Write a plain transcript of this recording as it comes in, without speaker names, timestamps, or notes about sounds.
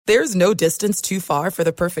There's no distance too far for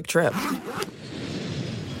the perfect trip.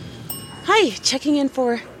 Hi, checking in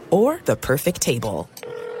for... Or the perfect table.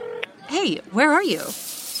 Hey, where are you?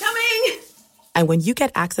 Coming! And when you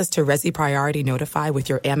get access to Resi Priority Notify with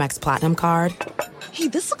your Amex Platinum card... Hey,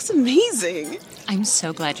 this looks amazing. I'm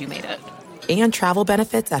so glad you made it. And travel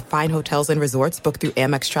benefits at fine hotels and resorts booked through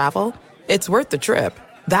Amex Travel, it's worth the trip.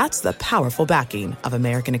 That's the powerful backing of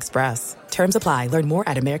American Express. Terms apply. Learn more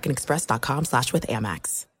at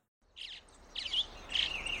americanexpress.com/withAmex.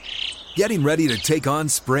 Getting ready to take on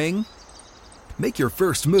spring? Make your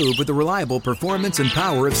first move with the reliable performance and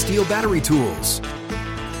power of Steel battery tools.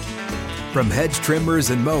 From hedge trimmers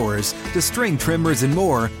and mowers to string trimmers and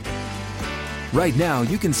more, right now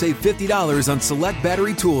you can save $50 on select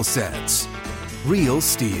battery tool sets. Real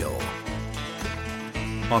Steel.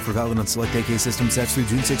 Offer valid on select AK system sets through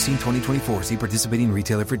June 16, 2024. See participating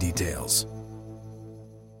retailer for details.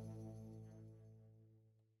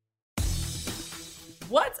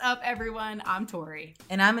 What's up, everyone? I'm Tori.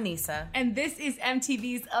 And I'm Anissa. And this is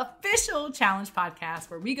MTV's official challenge podcast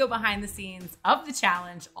where we go behind the scenes of the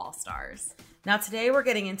challenge All-Stars. Now today we're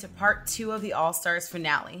getting into part 2 of the All-Stars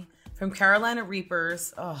finale. From Carolina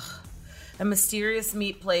Reapers, and mysterious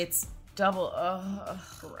meat plates,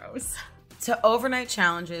 Gross. to overnight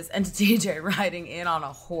challenges and to DJ riding in on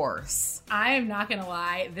a horse. I am not going to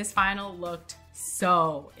lie. This final looked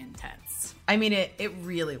so intense. I mean, it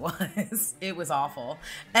really was. It was awful.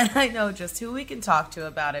 And I know just who we can talk to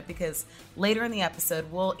about it because later in the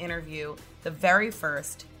episode, we'll interview the very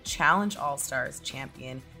first Challenge All-Stars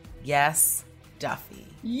champion, yes, Duffy.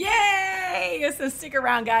 Yay! So stick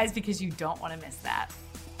around, guys, because you don't want to miss that.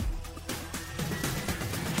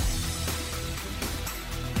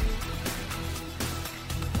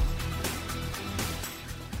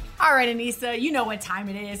 All right, Anissa, you know what time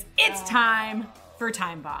it is. It's time for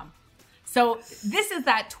Time Bomb. So this is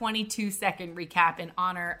that 22-second recap in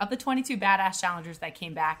honor of the 22 badass challengers that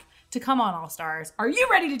came back to come on All-Stars. Are you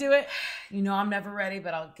ready to do it? You know I'm never ready,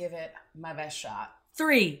 but I'll give it my best shot.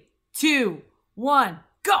 3, 2, 1,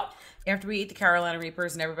 go! After we eat the Carolina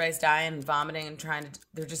Reapers and everybody's dying and vomiting and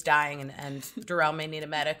they're just dying and Darrell may need a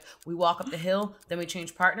medic, we walk up the hill, then we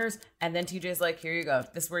change partners, and then TJ's like, here you go.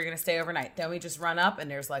 This is where you're going to stay overnight. Then we just run up and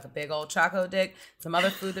there's like a big old Choco Dick, some other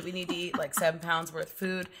food that we need to eat, like 7 pounds worth of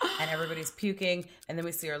food, and everybody's puking. And then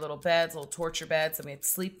we see our little beds, little torture beds, and we have to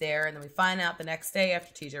sleep there. And then we find out the next day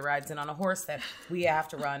after TJ rides in on a horse that we have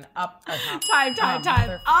to run up a hump. Time.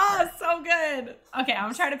 So good. Okay,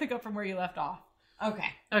 I'm trying to pick up from where you left off. Okay.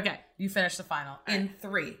 You finish the final in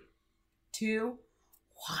 3, 2,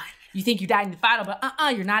 1. You think you died in the final, but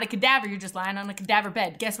you're not a cadaver. You're just lying on a cadaver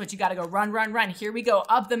bed. Guess what? You got to go run. Here we go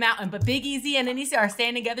up the mountain. But Big Easy and Anissa are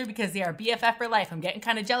staying together because they are BFF for life. I'm getting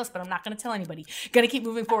kind of jealous, but I'm not going to tell anybody. Gonna keep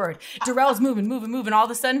moving forward. Darrell's moving. All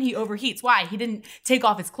of a sudden, he overheats. Why? He didn't take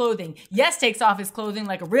off his clothing. Yes takes off his clothing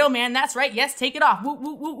like a real man. That's right. Yes, take it off.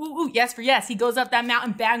 Woo. Yes for yes. He goes up that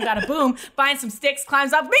mountain. Bang, got a boom. Finds some sticks.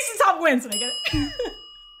 Climbs up. Makes the top wins. And I get it.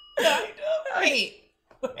 Wait.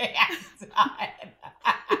 I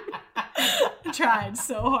tried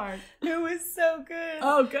so hard. It was so good.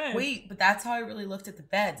 Oh, good. Wait, but that's how I really looked at the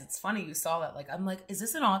beds. It's funny you saw that. Like, I'm like, is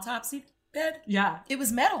this an autopsy bed? Yeah. It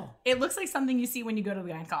was metal. It looks like something you see when you go to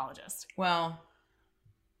the gynecologist. Well,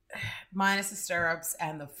 minus the stirrups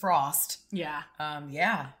and the frost. Yeah.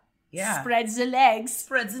 Yeah. Spreads the legs.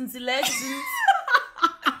 Spreads and the legs.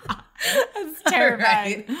 That's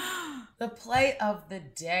terrifying. Right. The play of the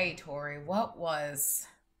day, Tori. What was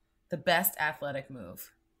the best athletic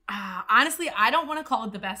move? Honestly, I don't want to call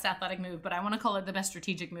it the best athletic move, but I want to call it the best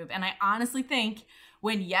strategic move. And I honestly think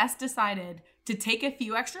when Yes decided to take a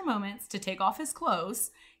few extra moments to take off his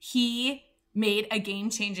clothes, he made a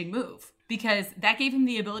game-changing move because that gave him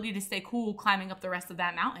the ability to stay cool climbing up the rest of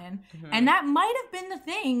that mountain. Mm-hmm. And that might have been the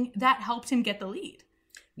thing that helped him get the lead.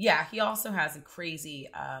 Yeah, he also has a crazy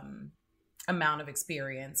amount of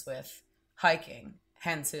experience with hiking.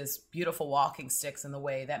 Hence his beautiful walking sticks and the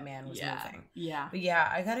way that man was moving. Yeah. But yeah,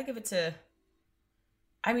 I got to give it to,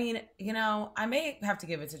 I mean, you know, I may have to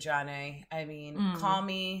give it to Janae. I mean, call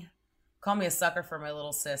me a sucker for my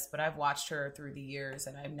little sis, but I've watched her through the years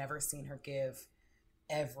and I've never seen her give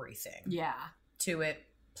everything. Yeah. To it,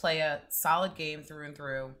 play a solid game through and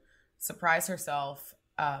through, surprise herself,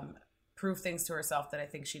 prove things to herself that I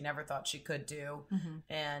think she never thought she could do,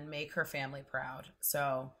 and make her family proud.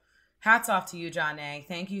 So hats off to you, Janae.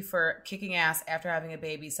 Thank you for kicking ass after having a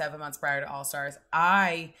baby 7 months prior to All-Stars.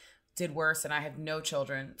 I did worse and I have no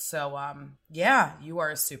children. So, yeah, you are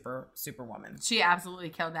a super, super woman. She absolutely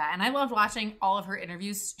killed that. And I loved watching all of her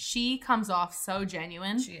interviews. She comes off so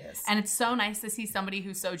genuine. She is. And it's so nice to see somebody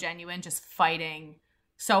who's so genuine just fighting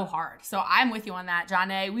so hard. So I'm with you on that,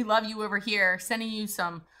 John A. We love you over here. Sending you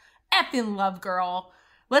some effing love, girl.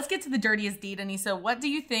 Let's get to the dirtiest deed, Anissa. What do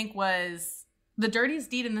you think was the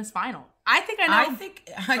dirtiest deed in this final? I think I know.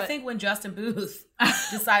 I think when Justin Booth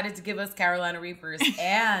decided to give us Carolina Reapers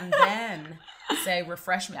and then say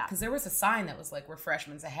refreshment, because there was a sign that was like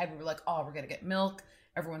refreshments ahead. We were like, oh, we're going to get milk.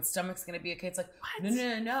 Everyone's stomach's going to be okay. It's like, what?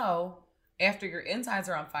 No. After your insides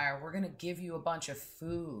are on fire, we're going to give you a bunch of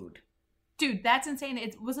food. Dude, that's insane.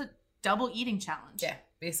 It was a double eating challenge. Yeah,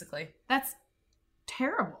 basically. That's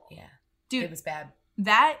terrible. Yeah. Dude, it was bad.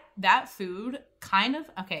 That food kind of,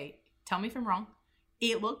 okay, tell me if I'm wrong.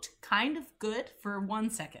 It looked kind of good for 1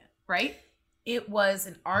 second, right? It was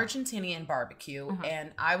an Argentinian barbecue,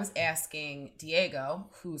 and I was asking Diego,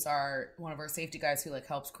 who's one of our safety guys who like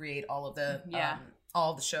helps create all of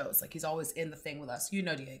the shows. Like he's always in the thing with us. You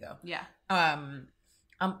know Diego. Yeah. And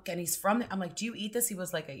he's from. I'm like, do you eat this? He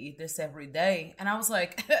was like, I eat this every day, and I was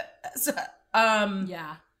like,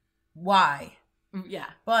 yeah. Why? Yeah.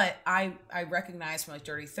 But I recognize from like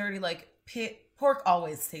Dirty 30, like pork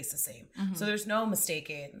always tastes the same. Mm-hmm. So there's no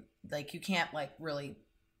mistaking. Like you can't like really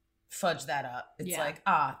fudge that up. It's like,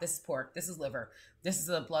 this is pork. This is liver. This is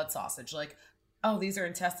a blood sausage. Like, oh, these are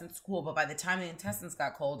intestines. Cool. But by the time the intestines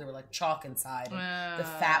got cold, they were like chalk inside. And the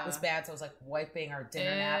fat was bad. So I was like wiping our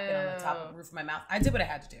dinner napkin on the top of the roof of my mouth. I did what I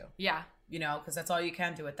had to do. Yeah. You know, because that's all you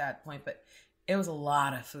can do at that point. But it was a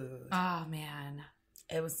lot of food. Oh, man.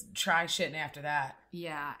 It was try shitting after that.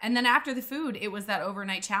 Yeah. And then after the food, it was that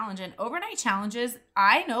overnight challenge. And overnight challenges,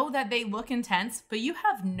 I know that they look intense, but you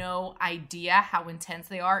have no idea how intense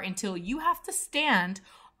they are until you have to stand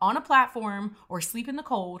on a platform or sleep in the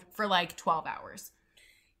cold for like 12 hours.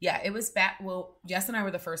 Yeah, it was bad. Well, Jess and I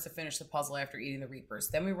were the first to finish the puzzle after eating the Reapers.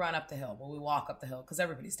 Then we run up the hill. Well, we walk up the hill because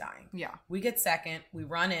everybody's dying. Yeah. We get second. We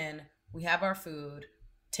run in. We have our food.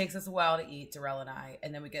 Takes us a while to eat, Darrell and I,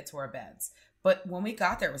 and then we get to our beds. But when we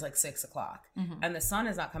got there, it was like 6 o'clock. Mm-hmm. And the sun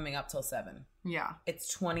is not coming up till 7. Yeah. It's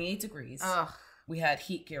 28 degrees. Ugh. We had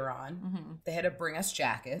heat gear on. Mm-hmm. They had to bring us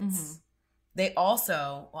jackets. Mm-hmm. They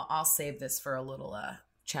also, well, I'll save this for a little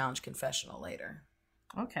challenge confessional later.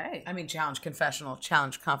 Okay. I mean, challenge confessional,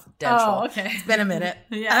 challenge confidential. Oh, okay. It's been a minute.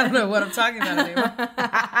 Yeah. I don't know what I'm talking about anymore.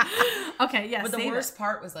 Okay, yeah. But the worst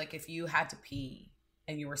part was like if you had to pee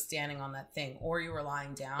and you were standing on that thing or you were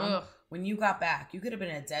lying down, ugh, when you got back, you could have been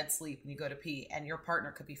in a dead sleep and you go to pee and your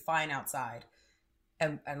partner could be fine outside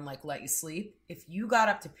and like let you sleep. If you got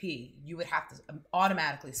up to pee, you would have to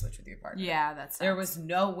automatically switch with your partner. Yeah, that's there was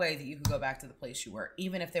no way that you could go back to the place you were,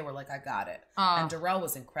 even if they were like, I got it. And Darrell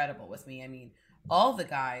was incredible with me. I mean, all the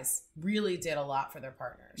guys really did a lot for their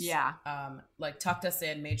partners. Yeah. Like tucked us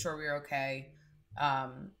in, made sure we were okay.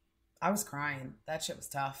 I was crying. That shit was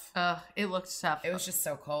tough. It looked tough. It was just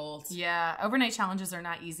so cold. Yeah. Overnight challenges are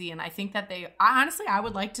not easy. And I think that I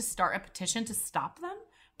would like to start a petition to stop them.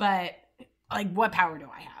 But like, what power do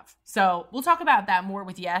I have? So we'll talk about that more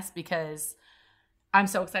with Yes, because I'm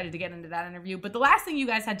so excited to get into that interview. But the last thing you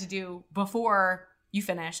guys had to do before you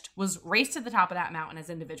finished was race to the top of that mountain as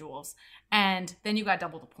individuals. And then you got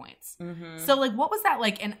double the points. Mm-hmm. So like, what was that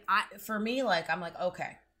like? And for me, like, I'm like,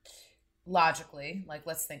 okay, logically, like,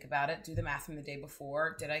 let's think about it. Do the math from the day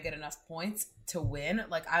before. Did I get enough points to win?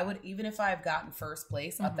 Like, I would, even if I've gotten first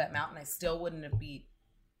place up that mountain, I still wouldn't have beat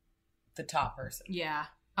the top person. Yeah.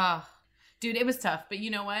 Dude, it was tough, but you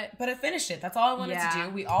know what? But I finished it. That's all I wanted to do.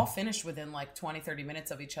 We all finished within like 20, 30 minutes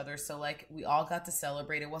of each other. So like we all got to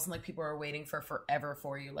celebrate. It wasn't like people were waiting for forever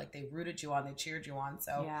for you. Like they rooted you on, they cheered you on.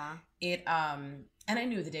 So it, and I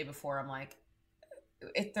knew the day before, I'm like,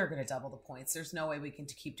 if they're going to double the points, there's no way we can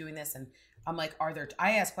keep doing this. And I'm like,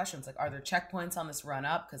 I asked questions like, are there checkpoints on this run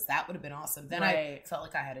up? Because that would have been awesome. Then I felt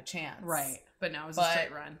like I had a chance. Right. But no, it was a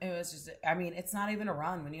straight run. It was just, I mean, it's not even a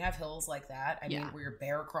run. When you have hills like that, I mean, where you're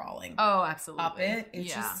bear crawling. Oh, absolutely. Up it.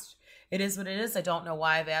 It's just, it is what it is. I don't know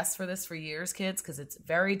why I've asked for this for years, kids, because it's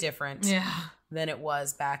very different than it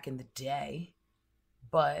was back in the day.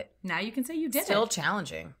 But now you can say you did still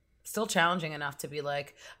challenging. Still challenging enough to be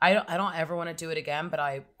like, I don't ever want to do it again, but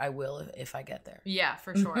I will if I get there. Yeah,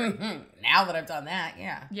 for sure. Now that I've done that,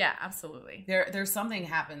 yeah. Yeah, absolutely. There's something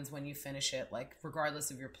happens when you finish it, like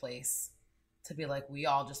regardless of your place, to be like, we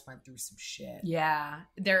all just went through some shit. Yeah,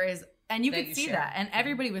 there is. And you could see that. And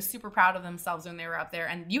everybody was super proud of themselves when they were up there.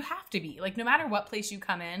 And you have to be. Like, no matter what place you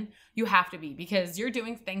come in, you have to be. Because you're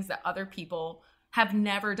doing things that other people have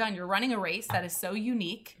never done. You're running a race that is so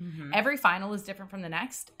unique. Mm-hmm. Every final is different from the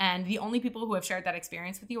next. And the only people who have shared that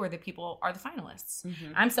experience with you are the finalists.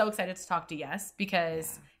 Mm-hmm. I'm so excited to talk to Yes,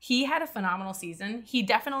 because he had a phenomenal season. He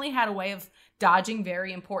definitely had a way of dodging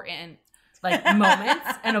very important like moments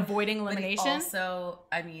and avoiding elimination. Also,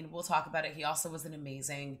 I mean, we'll talk about it. He also was an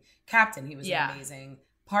amazing captain. He was an amazing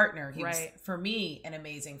partner. He was, for me, an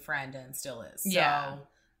amazing friend and still is. So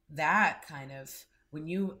that kind of, when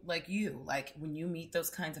you meet those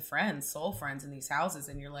kinds of friends, soul friends in these houses,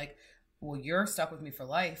 and you're like, well, you're stuck with me for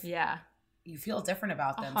life. Yeah. You feel different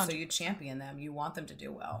about them. 100%. So you champion them. You want them to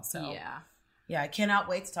do well. So yeah, I cannot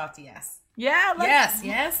wait to talk to Yes. Yeah.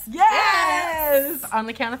 Yes. On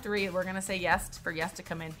the count of 3, we're going to say yes for Yes to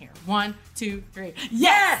come in here. 1, 2, 3.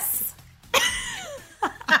 Yes.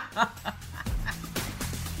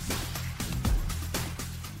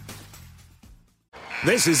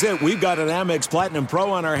 This is it. We've got an Amex Platinum Pro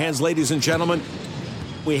on our hands, ladies and gentlemen.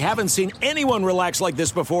 We haven't seen anyone relax like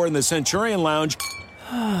this before in the Centurion Lounge.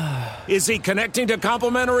 Is he connecting to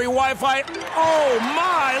complimentary Wi-Fi? Oh,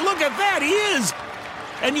 my. Look at that. He is.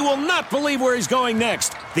 And you will not believe where he's going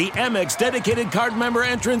next. The Amex dedicated card member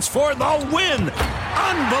entrance for the win.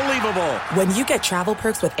 Unbelievable. When you get travel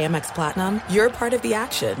perks with Amex Platinum, you're part of the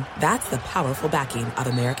action. That's the powerful backing of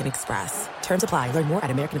American Express. Terms apply. Learn more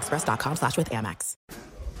at americanexpress.com/withAmex.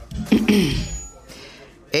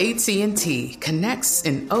 AT&T connects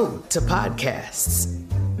an ode to podcasts.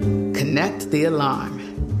 Connect the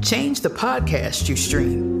alarm. Change the podcast you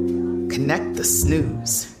stream. Connect the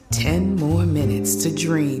snooze. 10 more minutes to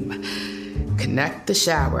dream. Connect the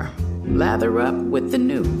shower. Lather up with the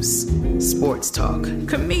news. Sports talk,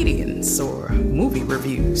 comedians, or movie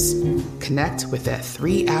reviews. Connect with that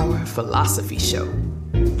 3-hour philosophy show.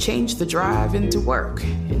 Change the drive into work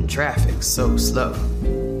in traffic so slow.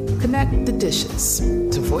 Connect the dishes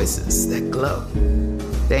to voices that glow.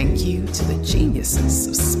 Thank you to the geniuses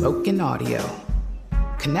of spoken audio.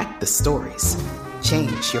 Connect the stories.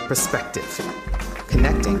 Change your perspective.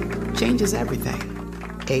 Connecting changes everything.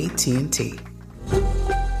 AT&T.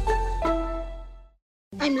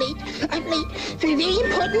 I'm late for a very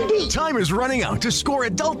important date. Time is running out to score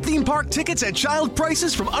adult theme park tickets at child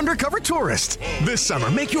prices from Undercover Tourist. This summer,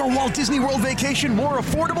 make your Walt Disney World vacation more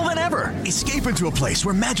affordable than ever. Escape into a place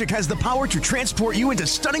where magic has the power to transport you into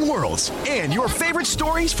stunning worlds and your favorite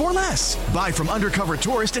stories for less. Buy from Undercover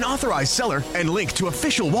Tourist, an authorized seller, and link to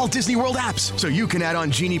official Walt Disney World apps so you can add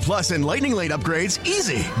on Genie Plus and Lightning Lane upgrades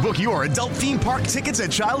easy. Book your adult theme park tickets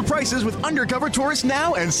at child prices with Undercover Tourist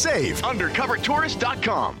now and save.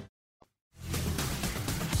 UndercoverTourist.com.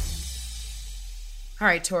 All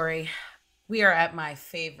right, Tori, we are at my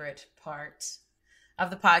favorite part of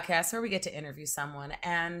the podcast where we get to interview someone.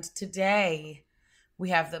 And today we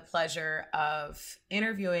have the pleasure of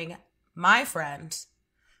interviewing my friend,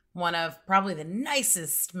 one of probably the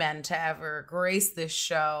nicest men to ever grace this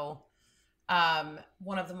show,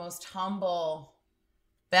 one of the most humble,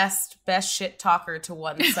 best shit talker to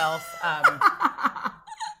oneself,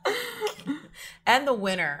 and the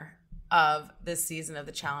winner of this season of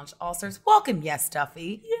the Challenge All-Stars. Welcome, Yes,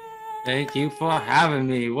 Duffy. Yay. Thank you for having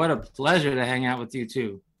me. What a pleasure to hang out with you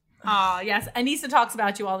too. Oh, yes. Anissa talks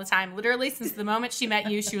about you all the time. Literally, since the moment she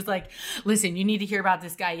met you, she was like, listen, you need to hear about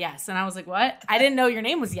this guy, Yes. And I was like, what? I didn't know your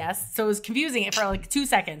name was Yes. So it was confusing it for like 2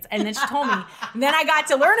 seconds. And then she told me. And then I got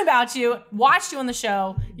to learn about you, watched you on the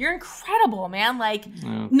show. You're incredible, man. Like,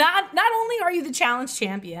 not only are you the challenge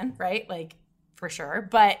champion, right? Like, for sure.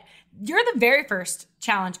 But you're the very first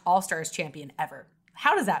Challenge All-Stars champion ever.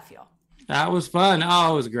 How does that feel? That was fun.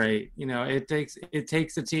 Oh, it was great. You know, it takes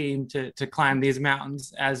a team to climb these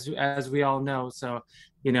mountains, as we all know. So,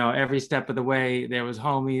 you know, every step of the way there was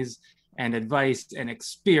homies and advice and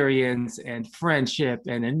experience and friendship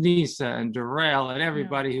and Anissa and Darrell and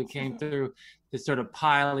everybody who came through to sort of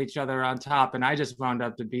pile each other on top. And I just wound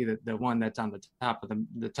up to be the one that's on the top of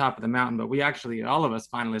the mountain. But we actually, all of us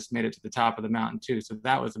finalists made it to the top of the mountain too. So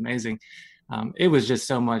that was amazing. It was just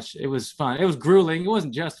so much. It was fun. It was grueling. It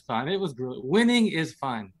wasn't just fun. It was grueling. Winning is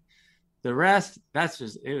fun. The rest,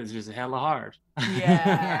 it was just hella hard.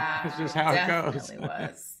 Yeah. It's just how it goes.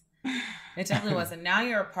 It definitely was. And now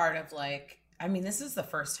you're a part of this is the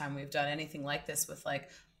first time we've done anything like this with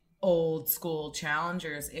old school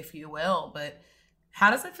challengers, if you will. But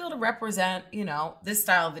how does it feel to represent, this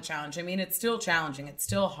style of the challenge? I mean, it's still challenging. It's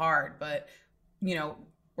still hard, but,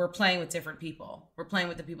 we're playing with different people. We're playing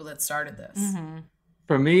with the people that started this. Mm-hmm.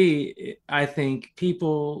 For me, I think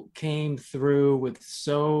people came through with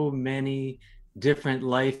so many different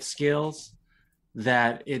life skills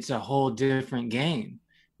that it's a whole different game,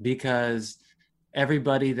 because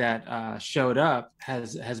everybody that showed up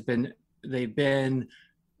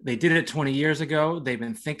they did it 20 years ago. They've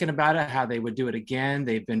been thinking about it, how they would do it again.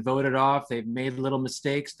 They've been voted off. They've made little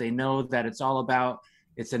mistakes. They know that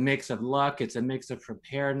it's a mix of luck. It's a mix of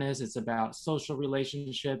preparedness. It's about social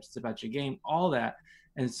relationships. It's about your game, all that.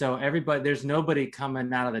 And so everybody, there's nobody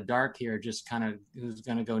coming out of the dark here just kind of who's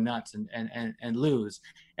going to go nuts and lose.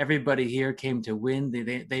 Everybody here came to win.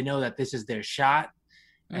 They know that this is their shot.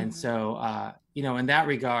 And so, in that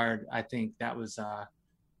regard, I think that's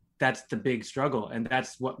the big struggle. And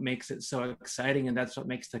that's what makes it so exciting. And that's what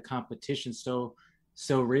makes the competition so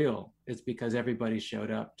real. It's because everybody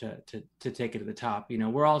showed up to take it to the top.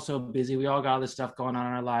 We're all so busy. We all got all this stuff going on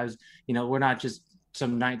in our lives. We're not just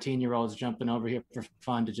some 19-year-olds jumping over here for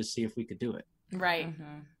fun to just see if we could do it. Right.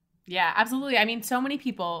 Yeah, absolutely. I mean, so many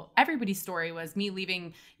people, everybody's story was me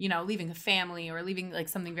leaving a family or leaving like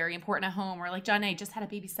something very important at home, or like Janae just had a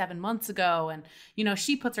baby 7 months ago. And,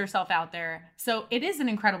 she puts herself out there. So it is an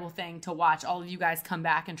incredible thing to watch all of you guys come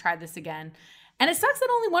back and try this again. And it sucks that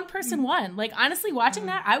only one person won. Like, honestly, watching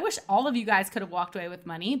that, I wish all of you guys could have walked away with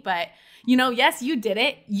money. But, yes, you did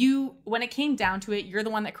it. When it came down to it, you're the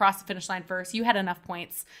one that crossed the finish line first. You had enough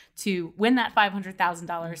points to win that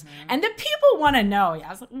 $500,000. And the people want to know,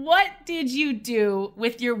 Yas, what did you do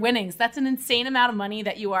with your winnings? That's an insane amount of money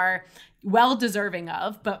that you are well deserving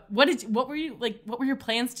of. But what were your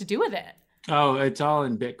plans to do with it? Oh, it's all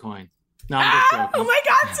in Bitcoin. No, I'm just joking. Oh my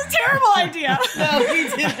God, it's a terrible idea.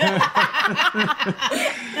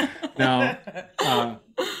 No,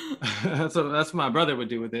 that's what my brother would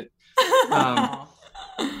do with it. Well,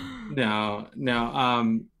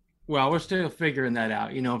 we're still figuring that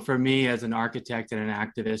out. For me as an architect and an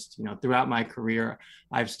activist, throughout my career,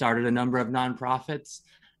 I've started a number of nonprofits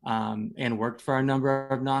and worked for a number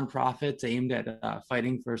of nonprofits aimed at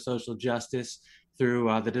fighting for social justice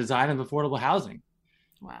through the design of affordable housing.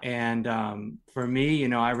 Wow. And for me,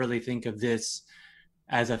 I really think of this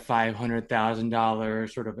as a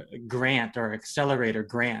 $500,000 sort of grant or accelerator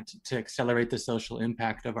grant to accelerate the social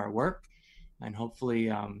impact of our work. And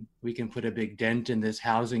hopefully we can put a big dent in this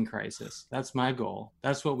housing crisis. That's my goal.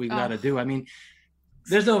 That's what we've got to do. I mean,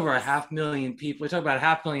 there's over 500,000 people. We talk about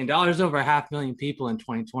 $500,000. There's over 500,000 people in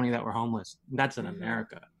 2020 that were homeless. That's in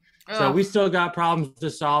America. So we still got problems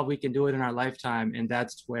to solve. We can do it in our lifetime. And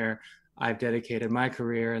that's where I've dedicated my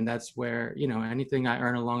career, and that's where, anything I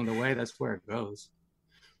earn along the way, that's where it goes.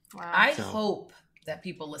 Wow. I hope that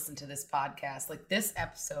people listen to this podcast, like this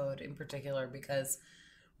episode in particular, because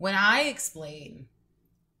when I explain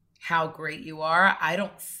how great you are, I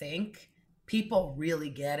don't think people really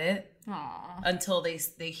get it until they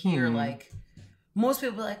hear like, most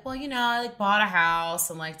people are like, well, I like bought a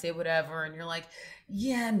house and like did whatever. And you're like,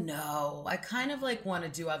 yeah, no, I kind of like want to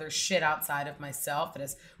do other shit outside of myself. It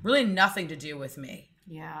has really nothing to do with me.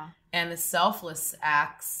 Yeah. And the selfless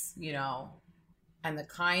acts, and the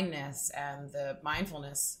kindness and the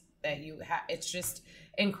mindfulness that you have, it's just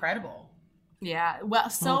incredible. Yeah. Well,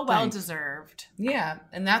 well deserved. Yeah.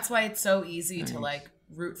 And that's why it's so easy to like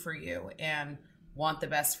root for you and want the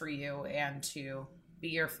best for you and to be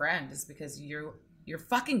your friend, is because you're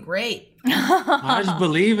fucking great. I just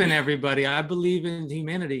believe in everybody. I believe in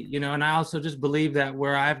humanity, and I also just believe that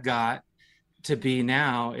where I've got to be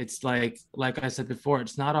now, it's like I said before,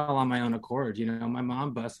 it's not all on my own accord. My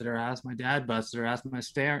mom busted her ass, my dad busted her ass, my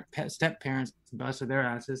step-parents busted their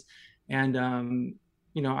asses. And,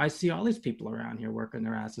 I see all these people around here working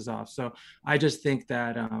their asses off. So I just think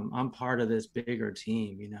that I'm part of this bigger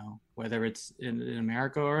team, whether it's in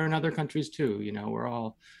America or in other countries too. We're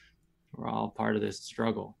all part of this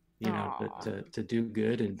struggle, to do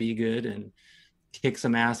good and be good and kick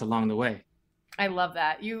some ass along the way. I love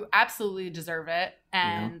that. You absolutely deserve it.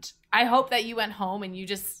 And I hope that you went home and you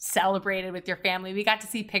just celebrated with your family. We got to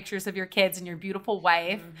see pictures of your kids and your beautiful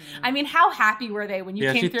wife. I mean, how happy were they when you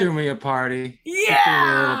came through? Yeah, she threw me a party.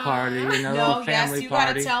 Yeah. She threw me a little party, little family you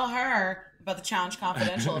party. Got to tell her about the challenge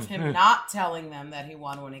confidential of him not telling them that he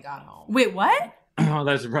won when he got home. Wait, what? Oh,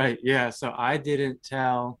 that's right. Yeah. So I didn't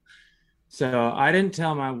tell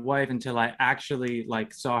my wife until I actually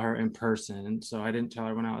saw her in person. So I didn't tell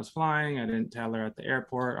her when I was flying. I didn't tell her at the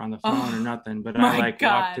airport on the phone or nothing. But I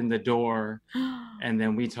walked in the door, and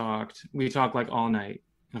then we talked like all night.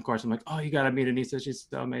 And of course I'm like, oh, you got to meet Anissa. She's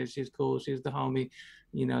so amazing. She's cool. She's the homie.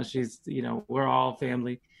 She's, we're all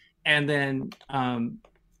family. And then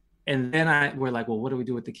we're like, well, what do we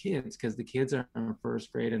do with the kids? Because the kids are in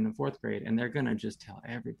first grade and in fourth grade, and they're gonna just tell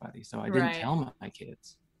everybody. So I didn't tell my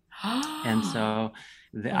kids. And so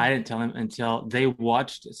I didn't tell them until they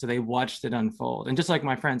watched it unfold. And just like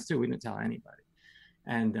my friends too, we didn't tell anybody.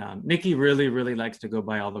 And Nikki really, really likes to go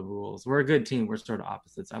by all the rules. We're a good team. We're sort of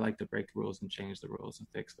opposites. I like to break rules and change the rules and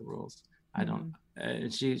fix the rules. I don't.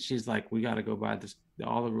 She's like, we got to go by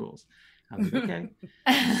all the rules. I'm like, okay.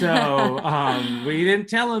 So we didn't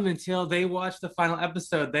tell them until they watched the final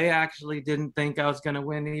episode. They actually didn't think I was going to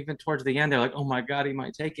win even towards the end. They're like, oh my God, he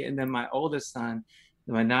might take it. And then my oldest son,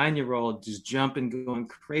 my 9-year-old just jumping, going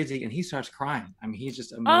crazy, and he starts crying. I mean, he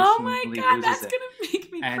just Oh my emotionally God, loses that's it. gonna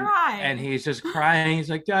make me And, cry. and he's just crying. He's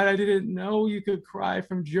like, Dad, I didn't know you could cry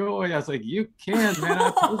from joy. I was like, you can, man.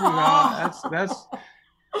 I told you that's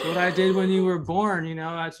what I did when you were born. You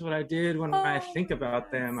know, that's what I did when I think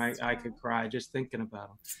about them. I could cry just thinking about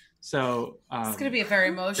them. So it's gonna be a very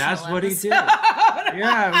emotional. That's what episode. he did.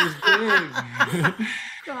 Yeah, it was big.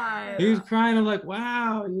 God. He was crying. I'm like,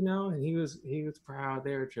 wow, you know, and he was proud.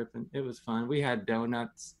 They were tripping. It was fun. We had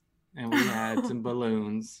donuts and we had some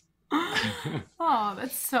balloons. Oh,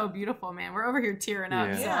 that's so beautiful, man. We're over here tearing up.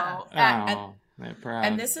 Yeah. So they're proud.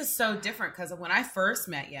 And this is so different because when I first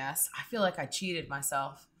met Yes, I feel like I cheated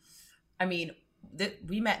myself. I mean,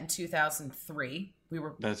 we met in 2003. We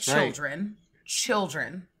were children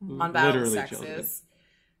on Battle of the Sexes. Children.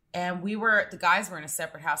 And the guys were in a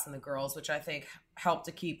separate house than the girls, which I think helped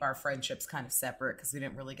to keep our friendships kind of separate because we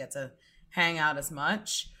didn't really get to hang out as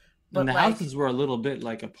much. But and the houses were a little bit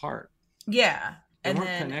like apart. Yeah. They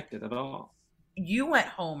weren't connected at all. You went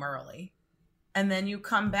home early and then you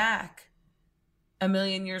come back a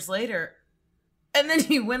million years later and then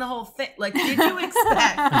you win the whole thing. Like, did you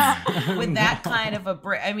expect with that kind of a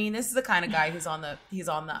break? I mean, this is the kind of guy who's on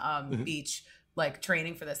the beach, like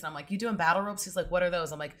training for this. And I'm like, you doing battle ropes? He's like, what are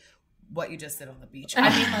those? I'm like, what you just did on the beach. I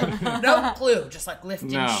mean, like, no clue. Just like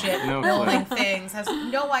lifting shit, building things. Has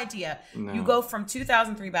no idea. No. You go from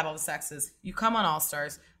 2003 Battle of the Sexes. You come on All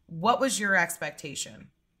Stars. What was your expectation?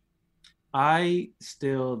 I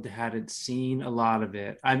still hadn't seen a lot of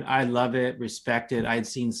it. I love it, respect it. I'd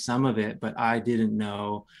seen some of it, but I didn't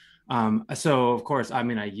know. So of course, I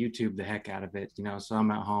mean, I YouTube the heck out of it, you know, so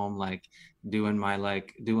I'm at home, like doing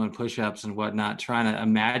push-ups and whatnot, trying to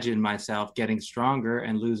imagine myself getting stronger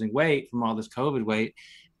and losing weight from all this COVID weight.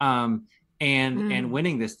 And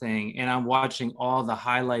winning this thing. And I'm watching all the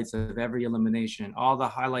highlights of every elimination, all the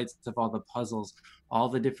highlights of all the puzzles, all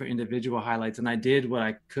the different individual highlights. And I did what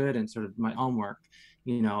I could and sort of my homework,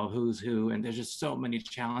 you know, who's who. And there's just so many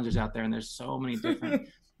challenges out there. And there's so many different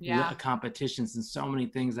competitions and so many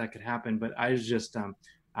things that could happen. But I was just,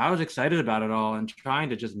 I was excited about it all and trying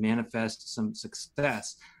to just manifest some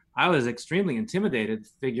success. I was extremely intimidated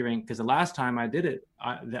figuring, because the last time I did it,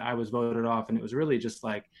 I was voted off. And it was really just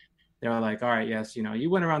like, they were like, all right, Yes, you know, you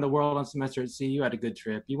went around the world on Semester at Sea. You had a good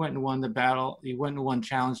trip. You went and won the battle. You went and won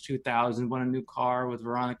Challenge 2000, won a new car with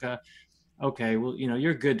Veronica. Okay, well, you know,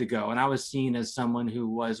 you're good to go. And I was seen as someone who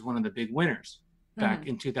was one of the big winners. Back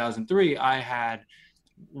in 2003, I had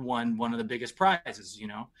won one of the biggest prizes, you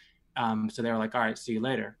know. So they were like, all right, see you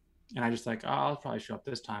later. And I just like, oh, I'll probably show up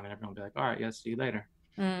this time. And everyone would be like, all right, yes, see you later.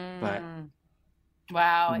 But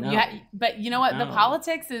wow. No. Yeah, but you know what? The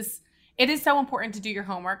politics is... It is so important to do your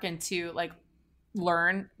homework and to like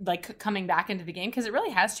learn, like coming back into the game, because it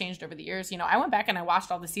really has changed over the years. You know, I went back and I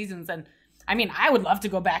watched all the seasons, and I mean, I would love to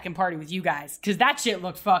go back and party with you guys because that shit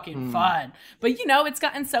looked fucking fun. But you know, it's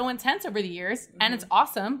gotten so intense over the years, and it's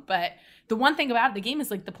awesome. But the one thing about the game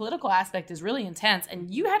is like the political aspect is really intense,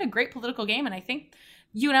 and you had a great political game, and I think,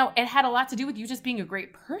 you know, it had a lot to do with you just being a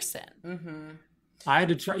great person. I had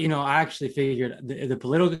to try, you know, I actually figured the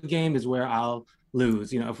political game is where I'll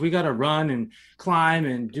lose. You know, if we got to run and climb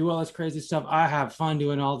and do all this crazy stuff, I have fun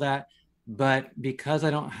doing all that. But because I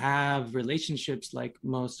don't have relationships like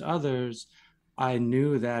most others, I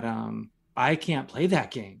knew that I can't play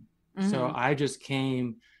that game. So I just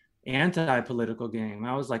came anti-political game.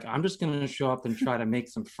 I was like, I'm just going to show up and try to make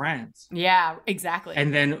some friends. Yeah, exactly.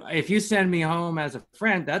 And then if you send me home as a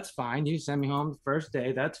friend, that's fine. You send me home the first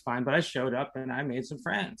day, that's fine. But I showed up and I made some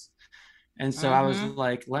friends. And so I was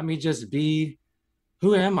like, let me just be,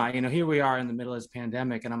 who am I? You know, here we are in the middle of this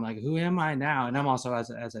pandemic, and I'm like, who am I now? And I'm also as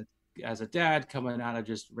a dad coming out of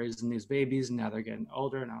just raising these babies, and now they're getting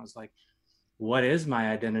older. And I was like, what is my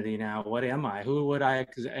identity now? What am I?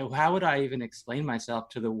 How would I even explain myself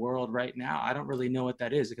to the world right now? I don't really know what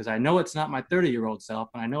that is, because I know it's not my 30-year-old self,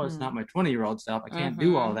 and I know it's not my 20-year-old self. I can't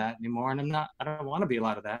do all that anymore. And I don't want to be a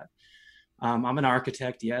lot of that. I'm an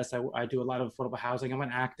architect. Yes. I do a lot of affordable housing. I'm an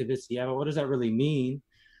activist. Yeah. But what does that really mean?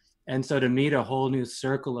 And so to meet a whole new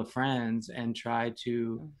circle of friends and try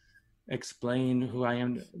to explain who I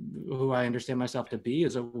am, who I understand myself to be,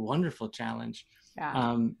 is a wonderful challenge.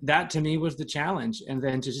 Yeah. That to me was the challenge. And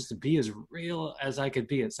then to just be as real as I could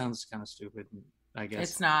be. It sounds kind of stupid, I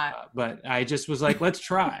guess. It's not. But I just was like, let's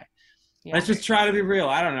try. Let's just try to be real.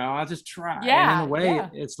 I don't know. I'll just try. Yeah, and in a way,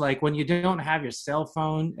 it's like when you don't have your cell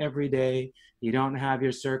phone every day, you don't have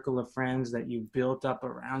your circle of friends that you built up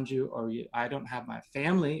around you, or I don't have my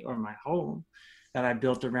family or my home that I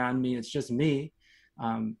built around me. It's just me.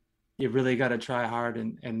 You really got to try hard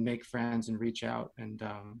and make friends and reach out and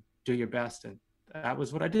do your best. And that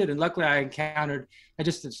was what I did. And luckily I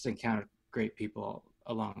just encountered great people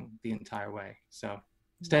along the entire way. So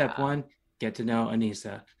step one, get to know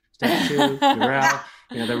Anissa. Step two, Darrell,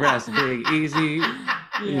 the rest, big, easy.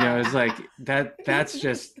 It's like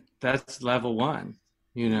that's level one,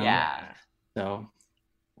 Yeah. So.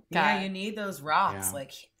 Yeah, you need those rocks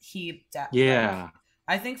like heaped up. Yeah. Like,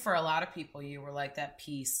 I think for a lot of people, you were like that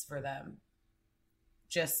piece for them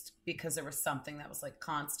just because there was something that was like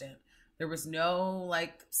constant. There was no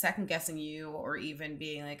like second guessing you or even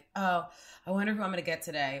being like, oh, I wonder who I'm going to get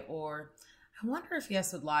today. Or I wonder if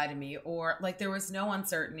Yes would lie to me. Or like there was no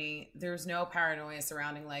uncertainty. There was no paranoia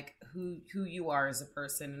surrounding like who you are as a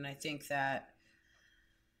person. And I think that,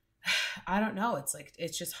 I don't know. It's like,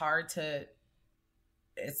 it's just hard to,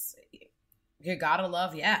 you gotta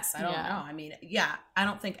love Yes. I don't know. I mean, I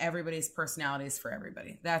don't think everybody's personality is for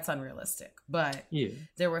everybody. That's unrealistic. But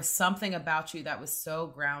there was something about you that was so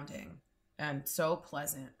grounding and so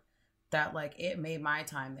pleasant that like it made my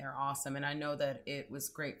time there awesome. And I know that it was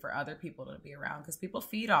great for other people to be around because people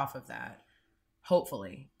feed off of that.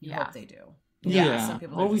 Hopefully. You hope they do. Some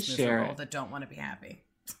people are just miserable that don't want to be happy.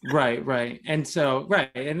 Right. And so,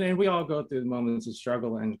 and we all go through moments of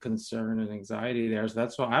struggle and concern and anxiety there. So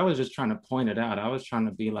that's why I was just trying to point it out. I was trying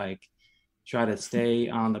to be like, try to stay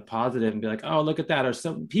on the positive and be like, oh, look at that. Or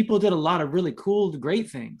some people did a lot of really cool, great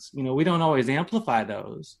things. We don't always amplify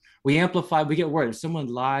those. We get worried. If someone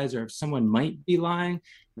lies or if someone might be lying,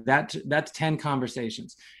 that's 10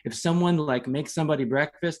 conversations. If someone like makes somebody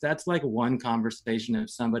breakfast, that's like one conversation if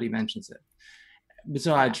somebody mentions it.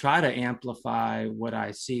 So I try to amplify what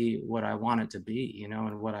I see, what I want it to be,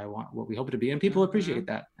 and what we hope it to be. And people appreciate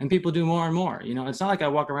that. And people do more and more. It's not like I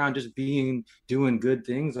walk around just doing good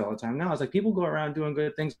things all the time. No, it's like people go around doing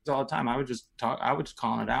good things all the time. I would just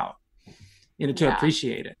call it out, to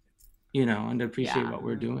appreciate it, and to appreciate what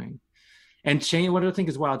we're doing. And change. What I think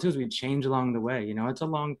is wild too is we change along the way. It's a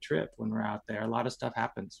long trip when we're out there. A lot of stuff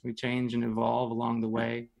happens. We change and evolve along the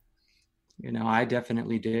way. I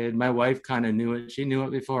definitely did. My wife kind of knew it. She knew it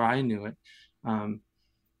before I knew it.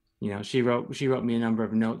 She wrote me a number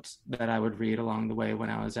of notes that I would read along the way when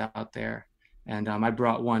I was out there. And I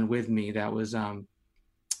brought one with me that was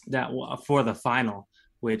for the final,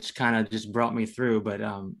 which kind of just brought me through. But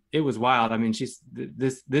it was wild. I mean,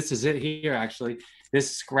 this is it here, actually.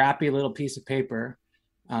 This scrappy little piece of paper,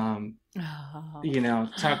 tucks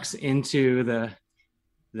into the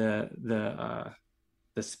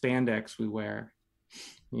spandex we wear,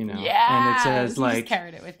 and it says you like, just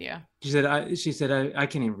carried it with you. She said, I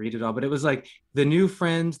can't even read it all, but it was like the new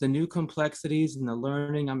friends, the new complexities and the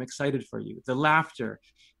learning. I'm excited for you. The laughter,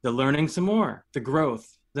 the learning some more, the growth,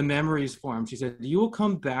 the memories formed. She said, you will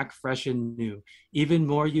come back fresh and new, even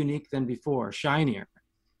more unique than before, shinier.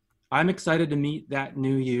 I'm excited to meet that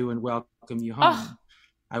new you and welcome you home.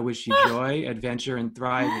 I wish you joy, adventure, and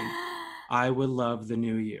thriving. I will love the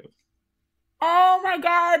new you. Oh my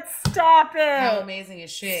God, stop it. How amazing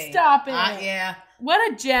is she? Stop it. Yeah.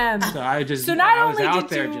 What a gem. So I was out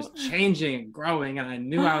there just changing and growing, and I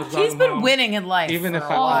knew I was He's been winning in life even for if a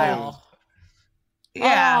while.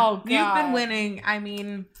 Yeah. Oh, you've been winning. I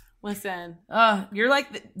mean, listen. You're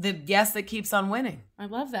like the Yes that keeps on winning. I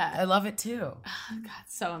love that. I love it too. Oh, God,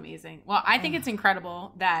 so amazing. Well, I think it's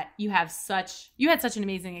incredible that you had such an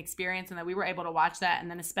amazing experience and that we were able to watch that,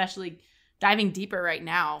 and then especially diving deeper right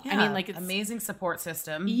now. Yeah, I mean, like, it's amazing support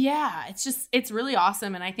system. Yeah, it's really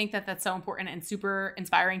awesome. And I think that that's so important and super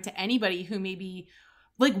inspiring to anybody who maybe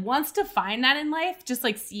like wants to find that in life, just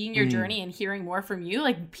like seeing your journey and hearing more from you.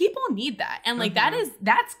 Like, people need that. And like,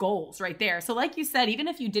 that's goals right there. So like you said, even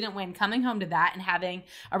if you didn't win, coming home to that and having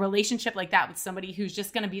a relationship like that with somebody who's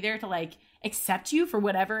just going to be there to like accept you for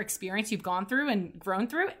whatever experience you've gone through and grown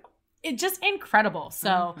through, it's just incredible.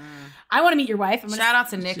 So I want to meet your wife. Shout out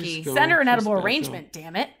to Nikki. Send her an edible arrangement,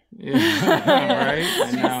 damn it. Yeah, right?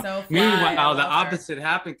 I know. So meanwhile, the opposite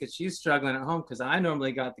happened because she's struggling at home because I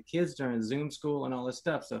normally got the kids during Zoom school and all this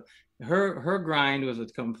stuff. So her grind was a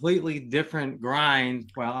completely different grind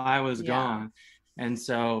while I was gone. And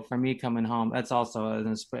so for me coming home, that's also an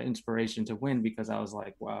inspiration to win because I was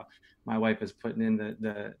like, wow, my wife is putting in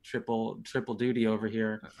the triple duty over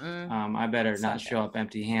here. I better not show up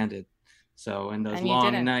empty-handed. So in those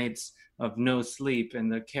long nights of no sleep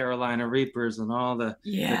and the Carolina Reapers and all the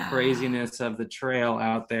craziness of the trail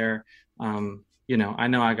out there, I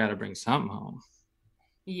know I got to bring something home.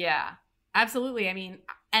 Yeah, absolutely. I mean,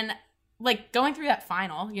 and like going through that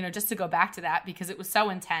final, just to go back to that because it was so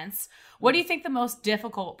intense. What do you think the most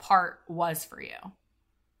difficult part was for you?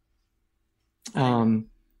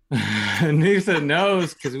 Nisa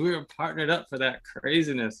knows because we were partnered up for that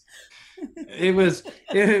craziness.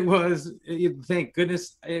 Thank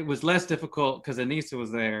goodness it was less difficult because Anissa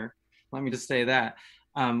was there. Let me just say that.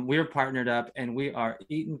 We were partnered up and we are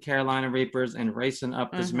eating Carolina Reapers and racing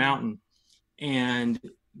up this mountain. And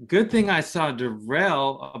good thing I saw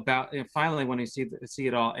Darrell about, and finally when you see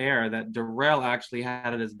it all air, that Darrell actually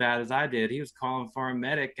had it as bad as I did. He was calling for a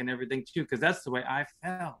medic and everything too, because that's the way I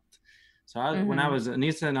felt. So when I was,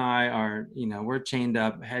 Anissa and I are, we're chained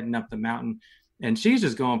up heading up the mountain, and she's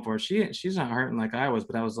just going for it. She's not hurting like I was,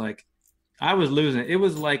 but I was losing it. It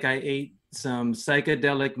was like I ate some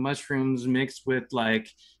psychedelic mushrooms mixed with like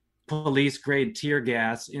police grade tear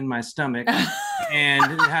gas in my stomach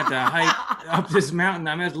and had to hike up this mountain.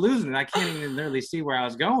 I was losing it. I can't even literally see where I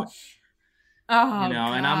was going. And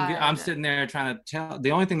I'm sitting there trying to tell.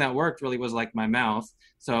 The only thing that worked really was like my mouth.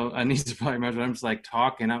 So Anissa's probably remember I'm just like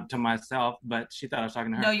talking up to myself, but she thought I was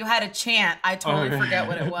talking to her. No, you had a chant. I totally forget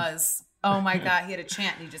what it was. Oh my God, he had a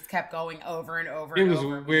chant and he just kept going over and over and over.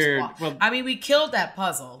 It was weird. Well, I mean, we killed that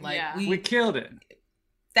puzzle. Like we killed it.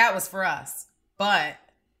 That was for us. But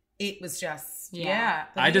it was just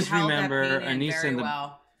I just remember Anissa and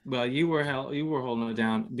well, you were holding it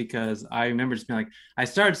down, because I remember just being like, I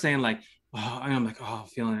started saying like, oh, and I'm like, oh, I'm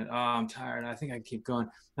feeling it. Oh, I'm tired. I think I can keep going.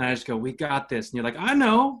 And I just go, we got this. And you're like, I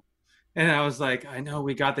know. And I was like, I know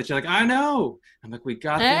we got this. You're like, I know. I'm like, we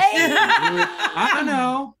got this. I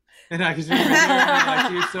know. And I just remember like,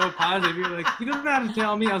 she was so positive. You're like, you don't know how to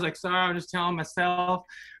tell me. I was like, sorry, I'm just telling myself.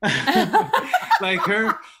 Like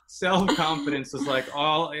her self-confidence was like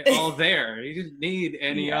all there. You didn't need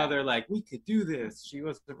any other, like, we could do this. She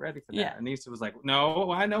wasn't ready for that. Yeah. Anissa was like, no,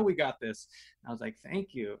 I know we got this. And I was like,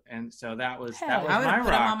 thank you. And so that was my rock. I would have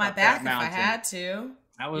put him on my back if I had to.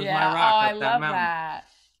 That was my rock up that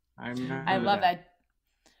mountain. That. I love that.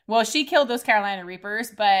 Well, she killed those Carolina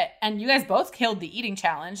Reapers, and you guys both killed the eating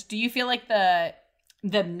challenge. Do you feel like the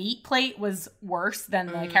meat plate was worse than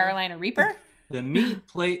the Carolina Reaper? The meat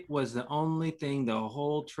plate was the only thing the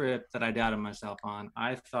whole trip that I doubted myself on.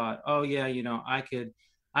 I thought, oh yeah,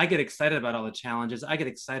 I get excited about all the challenges. I get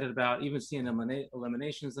excited about even seeing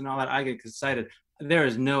eliminations and all that. I get excited. There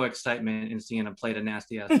is no excitement in seeing a plate of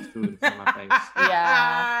nasty ass food in front of my face.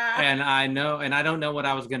 Yeah. And I know, and I don't know what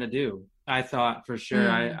I was going to do. I thought for sure,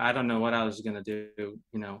 I don't know what I was going to do,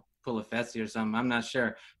 pull a Fessy or something. I'm not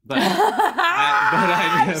sure. But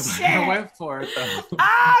I went for it though.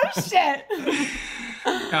 Oh, shit.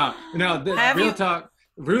 Real talk.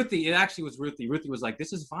 Ruthie, it actually was Ruthie. Ruthie was like,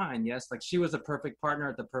 this is fine. Yes. Like she was a perfect partner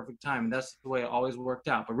at the perfect time. And that's the way it always worked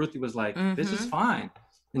out. But Ruthie was like, this is fine.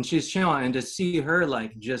 And she's chilling. And to see her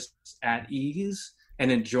like just at ease and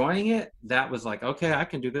enjoying it, that was like, okay, I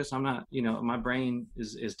can do this. I'm not, my brain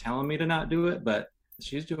is telling me to not do it, but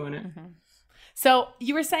she's doing it. So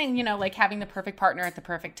you were saying, like having the perfect partner at the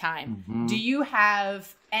perfect time. Do you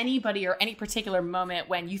have anybody or any particular moment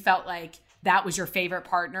when you felt like that was your favorite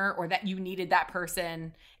partner or that you needed that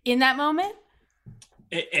person in that moment?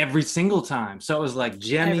 Every single time. So it was like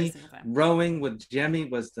Jemmy, rowing with Jemmy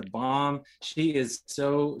was the bomb. She's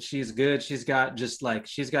good. She's got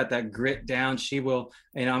that grit down. She will,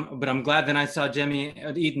 but I'm glad then I saw Jemmy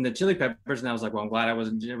eating the chili peppers and I was like, well, I'm glad I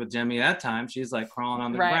wasn't with Jemmy that time. She's like crawling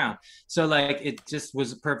on the ground. So like, it just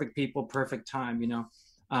was perfect people, perfect time,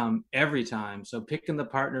 every time. So picking the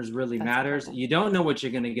partners really matters. You don't know what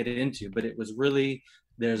you're going to get into, but it was really,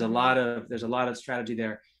 there's a lot of strategy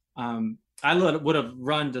there. I would have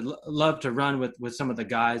loved to run with some of the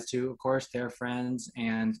guys too. Of course, they're friends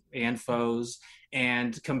and foes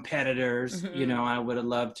and competitors. I would have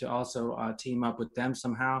loved to also team up with them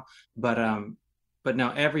somehow. But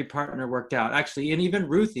no, every partner worked out actually. And even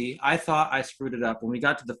Ruthie, I thought I screwed it up when we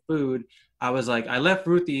got to the food. I was like, I left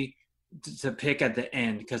Ruthie to pick at the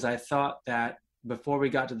end because I thought that before we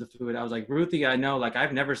got to the food, I was like, Ruthie, I know, like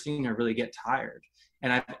I've never seen her really get tired.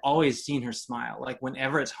 And I've always seen her smile. Like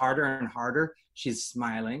whenever it's harder and harder, she's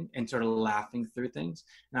smiling and sort of laughing through things.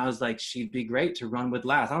 And I was like, she'd be great to run with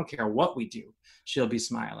last. I don't care what we do. She'll be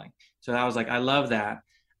smiling. So I was like, I love that.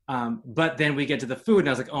 But then we get to the food and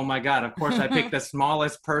I was like, oh my God, of course I picked the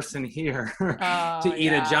smallest person here to eat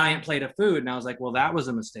a giant plate of food. And I was like, well, that was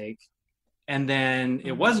a mistake. And then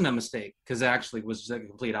it wasn't a mistake because it actually was the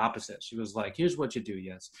complete opposite. She was like, here's what you do.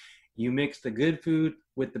 Yes. You mix the good food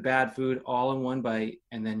with the bad food all in one bite,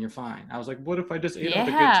 and then you're fine. I was like, what if I just ate all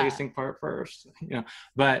the good tasting part first?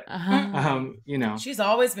 But, She's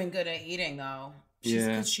always been good at eating, though.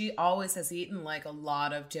 Because she always has eaten, like, a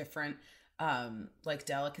lot of different, like,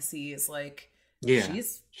 delicacies. Like, Yeah.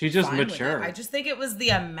 She's just fine with mature. it. I just think it was the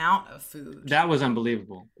amount of food. That was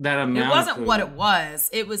unbelievable. That amount. It wasn't of food. what it was.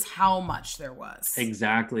 It was how much there was.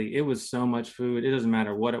 Exactly. It was so much food. It doesn't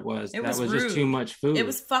matter what it was. That was rude. just too much food. It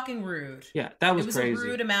was fucking rude. Yeah, that was crazy. It was a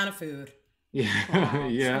rude amount of food. Yeah. Wow.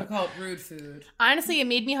 Yeah. So we call it rude food. Honestly, it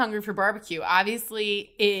made me hungry for barbecue.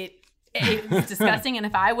 Obviously, it was disgusting, and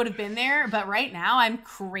if I would have been there, but right now I'm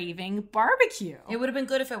craving barbecue. It would have been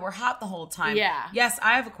good if it were hot the whole time. Yeah. Yes,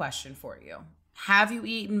 I have a question for you. Have you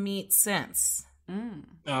eaten meat since?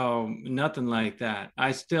 Oh, nothing like that.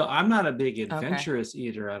 I'm not a big adventurous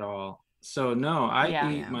eater at all. So no,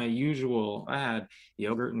 I eat my usual. I had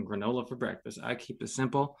yogurt and granola for breakfast. I keep it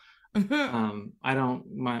simple. I don't.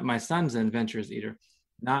 My son's an adventurous eater,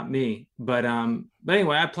 not me. But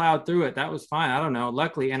anyway, I plowed through it. That was fine. I don't know.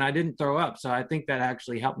 Luckily, and I didn't throw up, so I think that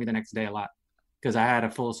actually helped me the next day a lot because I had a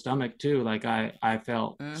full stomach too. Like I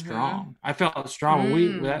felt strong. I felt strong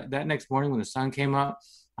when that next morning when the sun came up.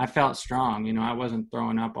 I felt strong. You know, I wasn't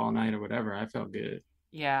throwing up all night or whatever. I felt good.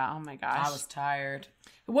 Yeah. Oh my gosh. I was tired.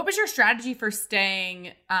 What was your strategy for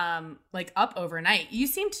staying like up overnight? You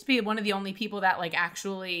seem to be one of the only people that like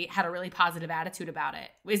actually had a really positive attitude about it.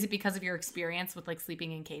 Is it because of your experience with like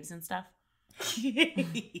sleeping in caves and stuff? Yeah,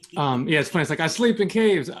 it's funny. It's like I sleep in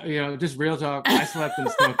caves. You know, just real talk. I slept in a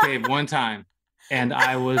snow cave one time, and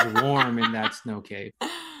I was warm in that snow cave.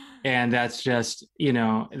 And that's just, you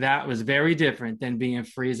know, that was very different than being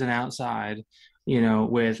freezing outside, you know,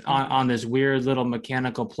 with on this weird little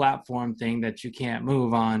mechanical platform thing that you can't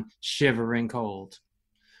move on, shivering cold.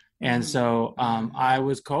 And so I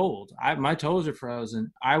was cold. My toes are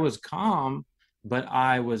frozen. I was calm, but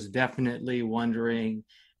I was definitely wondering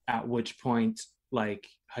at which point like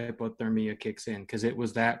hypothermia kicks in because it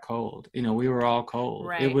was that cold. You know, we were all cold.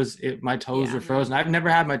 Right. My toes were frozen. I've never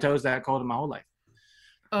had my toes that cold in my whole life.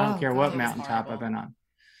 I don't care what mountaintop I've been on.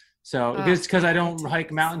 So it's because I don't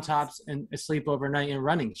hike mountaintops and sleep overnight in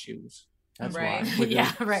running shoes. That's why.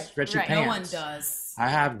 Stretchy pants. No one does. I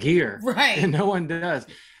have gear. Right. And no one does.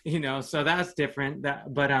 You know, so that's different.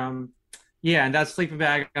 Yeah, and that sleeping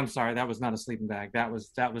bag, I'm sorry, that was not a sleeping bag. That was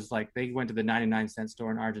like they went to the 99-cent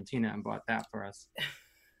store in Argentina and bought that for us.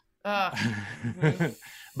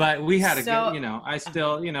 But we had a good, you know, I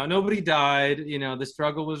still, you know, nobody died, you know, the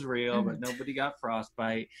struggle was real, but nobody got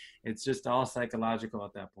frostbite. It's just all psychological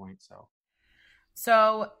at that point.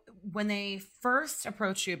 So when they first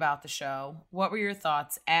approached you about the show, what were your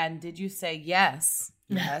thoughts? And did you say yes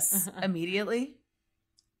immediately?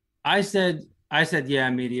 I said yeah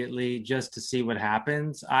immediately just to see what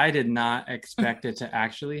happens. I did not expect it to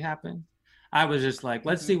actually happen. I was just like,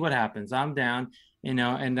 let's see what happens. I'm down, you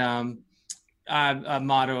know, and a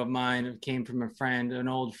motto of mine came from a friend, an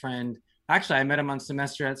old friend. Actually, I met him on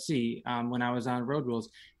Semester at Sea when I was on Road Rules.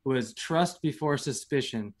 It was trust before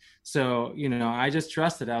suspicion. So, you know, I just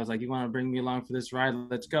trusted. I was like, you want to bring me along for this ride?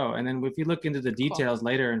 Let's go. And then if you look into the details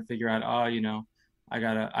later and figure out, oh, you know, I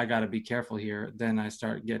gotta be careful here. Then I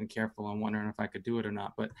start getting careful and wondering if I could do it or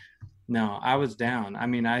not. But no, I was down. I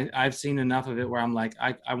mean, I've seen enough of it where I'm like,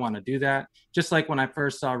 I want to do that. Just like when I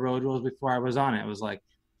first saw Road Rules before I was on it, it was like,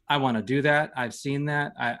 I want to do that. I've seen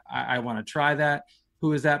that. I want to try that.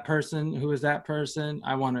 Who is that person? Who is that person?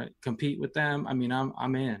 I want to compete with them. I mean,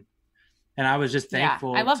 I'm in. And I was just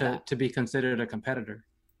thankful to be considered a competitor.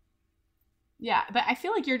 Yeah, but I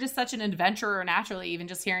feel like you're just such an adventurer naturally, even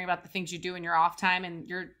just hearing about the things you do in your off time and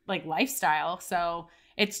your like lifestyle. So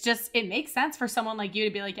it makes sense for someone like you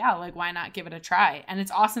to be like, yeah, like why not give it a try? And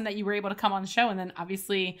it's awesome that you were able to come on the show and then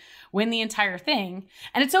obviously win the entire thing.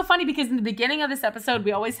 And it's so funny because in the beginning of this episode,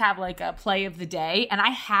 we always have like a play of the day. And I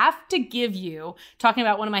have to give you, talking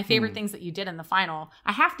about one of my favorite things that you did in the final,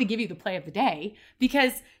 I have to give you the play of the day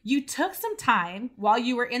because you took some time while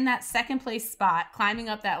you were in that second place spot, climbing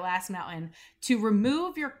up that last mountain, to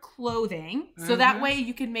remove your clothing so that way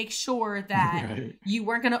you could make sure that you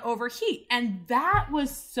weren't going to overheat. And that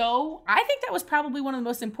was I think that was probably one of the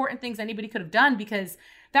most important things anybody could have done because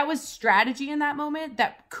that was strategy in that moment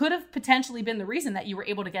that could have potentially been the reason that you were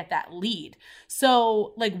able to get that lead.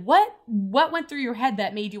 So like what went through your head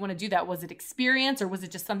that made you want to do that? Was it experience or was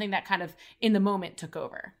it just something that kind of in the moment took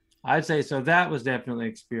over? I'd say so. That was definitely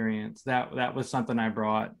experience. That was something I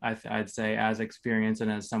brought, I'd say, as experience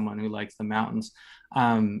and as someone who likes the mountains.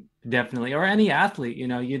 Definitely. Or any athlete, you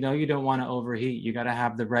don't want to overheat. You got to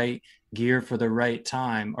have the right gear for the right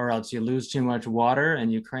time or else you lose too much water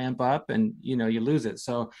and you cramp up and, you lose it.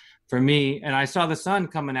 So for me, and I saw the sun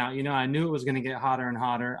coming out, I knew it was going to get hotter and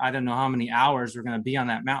hotter. I didn't know how many hours we're going to be on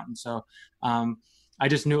that mountain. So I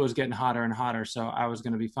just knew it was getting hotter and hotter, so I was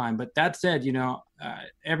going to be fine. But that said,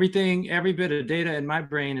 every bit of data in my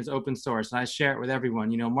brain is open source, and I share it with everyone.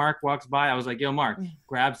 Mark walks by, I was like, yo, Mark,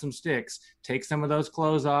 grab some sticks, take some of those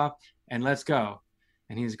clothes off, and let's go.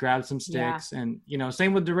 And he's grabbed some sticks. And,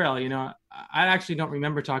 same with Darrell, I actually don't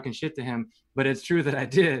remember talking shit to him, but it's true that I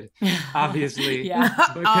did, obviously.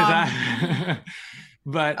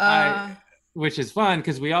 Because which is fun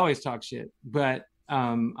because we always talk shit. But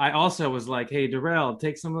I also was like, hey, Darrell,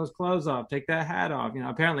 take some of those clothes off, take that hat off.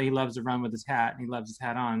 Apparently he loves to run with his hat, and he loves his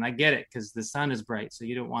hat on. And I get it because the sun is bright, so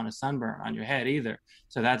you don't want a sunburn on your head either.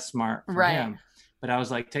 So that's smart for him. But I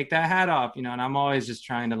was like, take that hat off, and I'm always just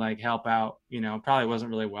trying to like help out, probably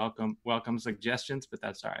wasn't really welcome suggestions, but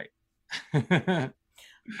that's all right.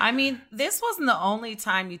 I mean, this wasn't the only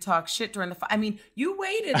time you talk shit during the fight. I mean, you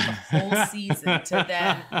waited the whole season to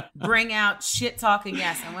then bring out shit talking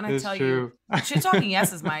Yes. And when I tell you, shit talking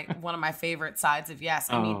Yes is one of my favorite sides of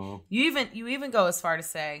Yes. I mean, you even go as far to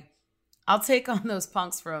say, I'll take on those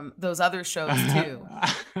punks from those other shows too.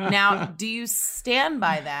 Now, do you stand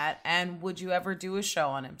by that? And would you ever do a show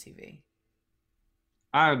on MTV?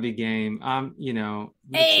 I would be game.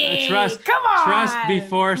 Hey, trust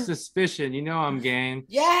before suspicion. I'm game.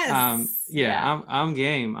 Yes. I'm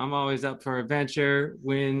game. I'm always up for adventure.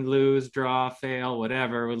 Win, lose, draw, fail,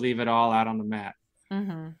 whatever. We'll leave it all out on the mat.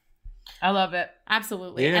 Mm-hmm. I love it.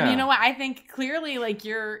 Absolutely. Yeah. And you know what? I think clearly like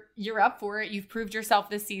you're up for it. You've proved yourself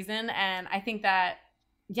this season. And I think that,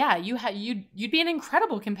 you'd be an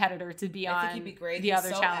incredible competitor to be on. I think you'd be great. The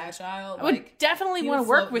other so challenge. Agile. I would definitely want to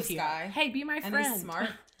work with you. Sky. Hey, be my friend. And he's smart.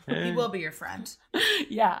 He will be your friend.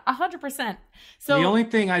 Yeah, 100%. So the only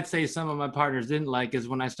thing I'd say some of my partners didn't like is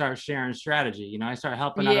when I start sharing strategy. I start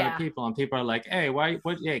helping out other people, and people are like, "Hey,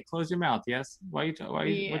 hey, close your mouth." Yes, what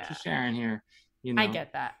you sharing here? I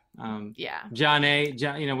get that. John, I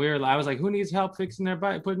was like, who needs help fixing their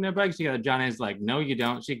bike, putting their bikes together? John A's like, no, you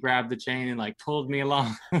don't. She grabbed the chain and like pulled me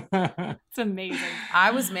along. It's amazing.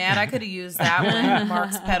 I was mad. I could have used that when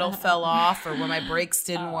Mark's pedal fell off or when my brakes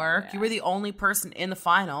didn't work. Yeah. You were the only person in the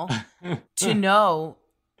final to know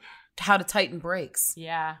how to tighten brakes.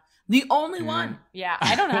 Yeah. The only one. Yeah,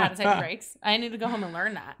 I don't know how to tighten brakes. I need to go home and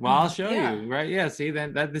learn that. Well, I'll show you. Right? Yeah. See,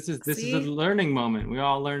 this is a learning moment. We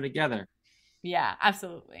all learn together. Yeah,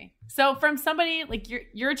 absolutely. So from somebody like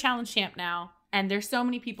you're a challenge champ now, and there's so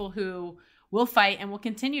many people who will fight and will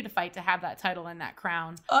continue to fight to have that title and that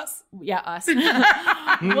crown. Us. Yeah, us.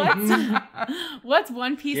 What's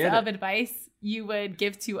one piece of advice you would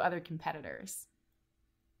give to other competitors?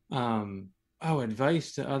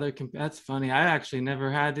 Advice to other that's funny. I actually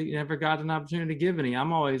never got an opportunity to give any.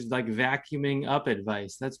 I'm always like vacuuming up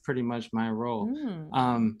advice. That's pretty much my role.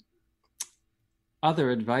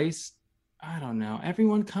 Other advice, I don't know.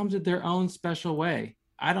 Everyone comes at their own special way.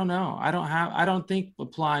 I don't know. I don't think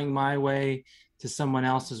applying my way to someone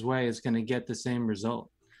else's way is going to get the same result.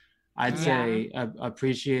 I'd say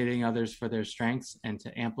appreciating others for their strengths and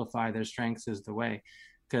to amplify their strengths is the way,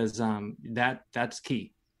 because that's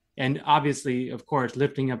key. And obviously, of course,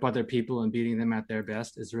 lifting up other people and beating them at their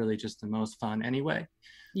best is really just the most fun anyway.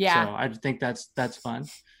 Yeah. So I think that's fun.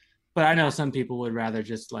 But I know some people would rather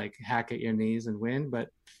just like hack at your knees and win, but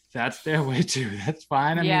that's their way too. That's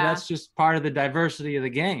fine. I mean, that's just part of the diversity of the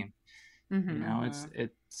game. Mm-hmm.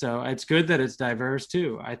 So it's good that it's diverse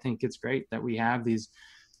too. I think it's great that we have these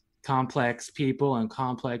complex people and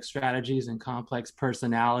complex strategies and complex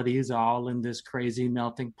personalities all in this crazy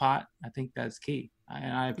melting pot. I think that's key.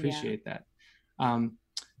 I appreciate that.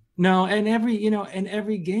 No, and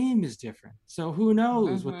every game is different. So who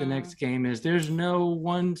knows what the next game is? There's no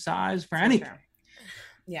one size for anything. Sure.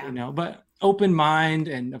 Yeah. But open mind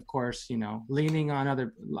and of course, leaning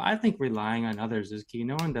on I think relying on others is key.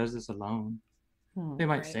 No one does this alone. They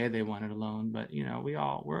might say they want it alone, but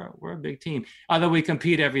we're a big team. Although we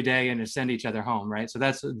compete every day and send each other home, right? So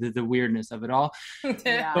that's the weirdness of it all.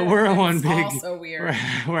 Yeah, but we're one big, also weird.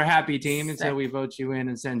 We're a happy team, and so we vote you in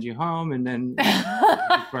and send you home, and then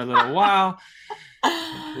for a little while.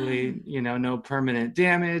 Hopefully, no permanent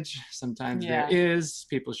damage. Sometimes there is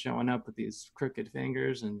people showing up with these crooked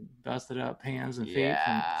fingers and busted up hands and feet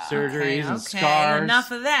from surgeries and scars.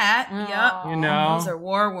 Enough of that. Yep. Those are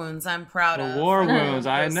war wounds. I'm proud of. War wounds.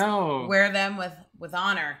 I know. Wear them with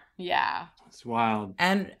honor. Yeah. It's wild.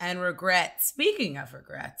 And regret. Speaking of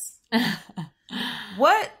regrets,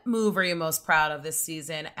 what move are you most proud of this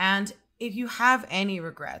season? And if you have any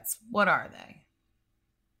regrets, what are they?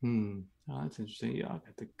 Oh, that's interesting. Y'all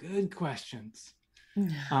got the good questions.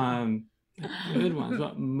 Good ones.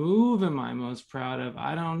 What move am I most proud of?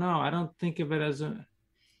 I don't know. I don't think of it as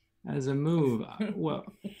a move. Well,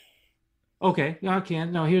 okay. I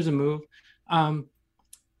can. No, here's a move.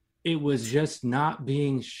 it was just not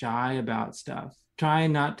being shy about stuff,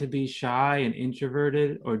 trying not to be shy and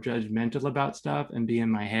introverted or judgmental about stuff and be in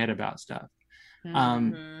my head about stuff.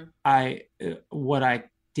 What I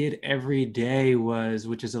did every day was,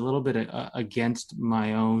 which is a little bit against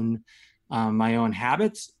my own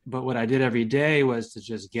habits, but what I did every day was to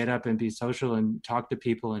just get up and be social and talk to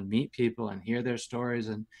people and meet people and hear their stories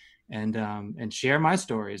and share my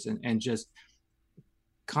stories and just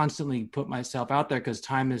constantly put myself out there, because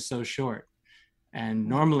time is so short. And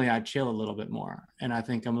normally I chill a little bit more, and I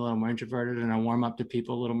think I'm a little more introverted and I warm up to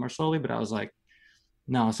people a little more slowly, but I was like,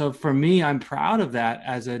 no. So for me, I'm proud of that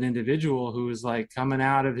as an individual who is like coming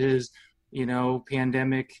out of his,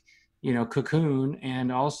 pandemic, cocoon,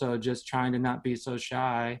 and also just trying to not be so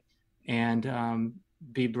shy and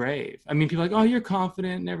be brave. I mean, people are like, oh, you're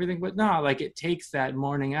confident and everything, but no, like it takes that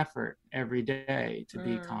morning effort every day to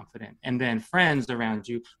be confident. And then friends around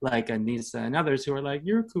you, like Anissa and others who are like,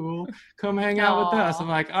 you're cool, come hang out with us. I'm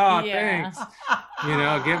like, oh, thanks.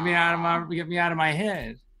 Get me out of my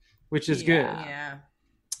head, which is good. Yeah.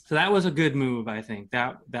 So that was a good move. I think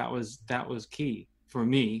that was key for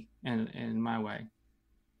me and in my way.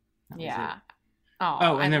 Yeah.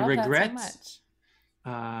 Oh, and then regrets.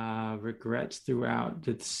 Regrets throughout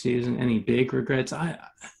the season. Any big regrets? I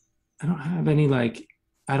don't have any, like,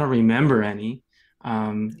 I don't remember any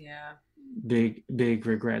big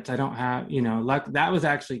regrets. I don't have, like, that was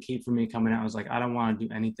actually key for me coming out. I was like, I don't want to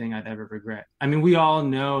do anything I'd ever regret. I mean, we all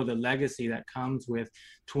know the legacy that comes with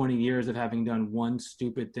 20 years of having done one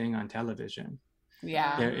stupid thing on television.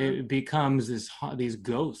 Yeah. It becomes this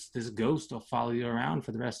ghost will follow you around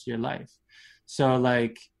for the rest of your life. So,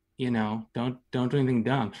 like, don't do anything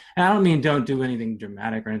dumb. And I don't mean don't do anything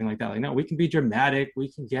dramatic or anything like that. Like, no, we can be dramatic.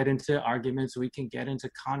 We can get into arguments. We can get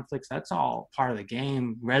into conflicts. That's all part of the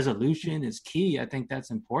game. Resolution is key. I think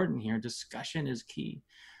that's important here. Discussion is key.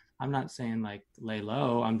 I'm not saying like lay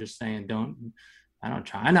low. I'm just saying I don't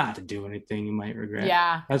try not to do anything you might regret.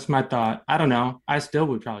 Yeah. That's my thought. I don't know. I still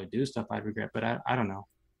would probably do stuff I'd regret, but I don't know.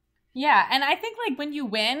 Yeah, and I think like when you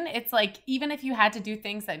win, it's like even if you had to do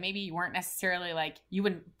things that maybe you weren't necessarily like, you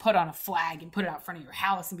wouldn't put on a flag and put it out front of your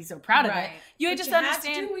house and be so proud of it. You would just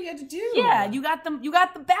understand. Had to do what you had to do. Yeah, you got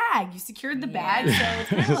the bag. You secured the bag, so it's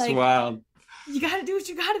kind of like wild. You got to do what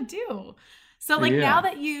you got to do. So like now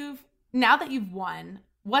that you've won,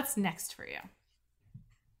 what's next for you?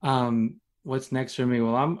 What's next for me?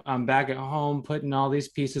 Well, I'm back at home putting all these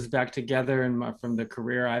pieces back together from the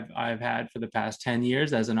career I've had for the past 10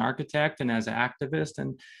 years as an architect and as an activist,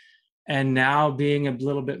 and now being a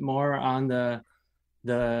little bit more on the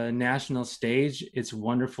national stage. It's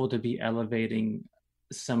wonderful to be elevating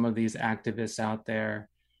some of these activists out there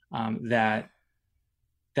that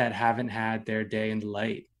haven't had their day in the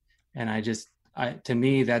light. And to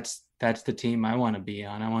me, that's the team I want to be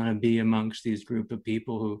on. I want to be amongst these group of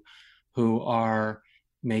people who are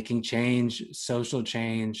making change, social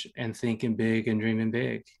change, and thinking big and dreaming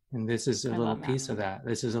big. And this is a little piece of that.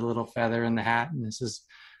 This is a little feather in the hat, and this is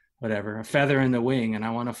a feather in the wing, and I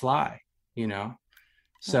want to fly,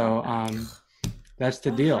 So that's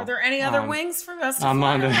the deal. Are there any other wings for us to I'm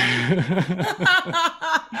fly on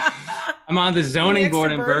I'm on the zoning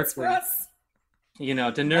board in Berkeley. To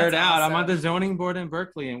nerd out, I'm on the zoning board in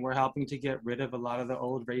Berkeley, and we're helping to get rid of a lot of the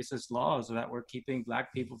old racist laws that were keeping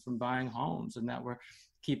Black people from buying homes, and that were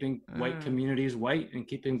keeping white communities white and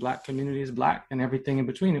keeping Black communities Black and everything in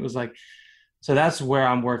between. It was like, so that's where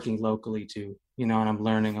I'm working locally too, and I'm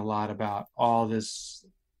learning a lot about all this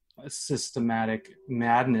systematic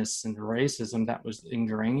madness and racism that was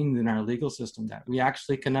ingrained in our legal system that we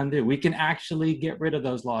actually can undo. We can actually get rid of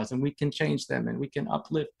those laws, and we can change them, and we can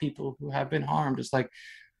uplift people who have been harmed. It's like,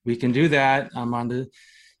 we can do that.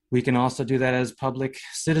 We can also do that as public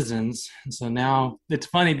citizens. And so now it's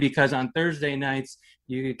funny because on Thursday nights,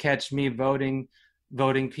 you could catch me voting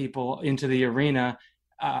people into the arena,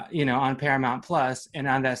 on Paramount Plus. And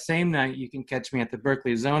on that same night, you can catch me at the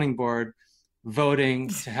Berkeley Zoning Board voting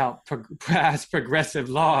to help pass progressive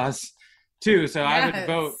laws too. So yes.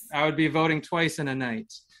 I would be voting twice in a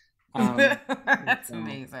night. That's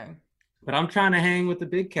amazing. But I'm trying to hang with the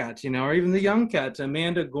big cats, or even the young cats.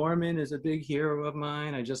 Amanda Gorman is a big hero of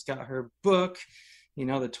mine. I just got her book, the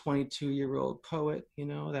 22-year-old poet,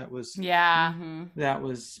 that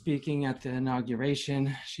was speaking at the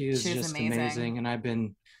inauguration. She's just amazing. And I've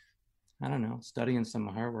been, studying some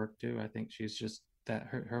of her work too. I think she's just, that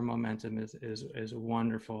her momentum is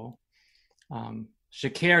wonderful.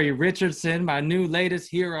 Sha'Carri Richardson, my new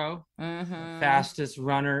latest hero, fastest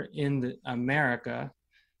runner in America.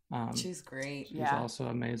 She's great. She's also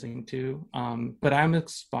amazing too. But I'm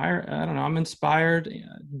inspired. I don't know. I'm inspired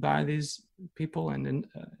by these people and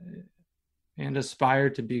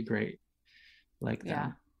aspired to be great like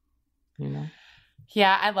them. You know.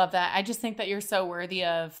 Yeah, I love that. I just think that you're so worthy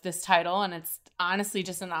of this title, and it's honestly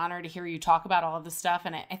just an honor to hear you talk about all of this stuff.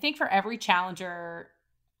 And I think for every challenger,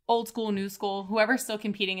 old school, new school, whoever's still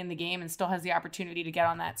competing in the game and still has the opportunity to get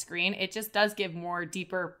on that screen, it just does give a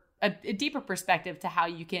deeper perspective to how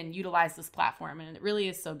you can utilize this platform. And it really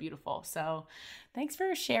is so beautiful. So thanks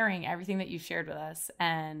for sharing everything that you've shared with us.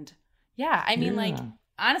 And yeah, I mean, like,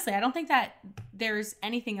 honestly, I don't think that there's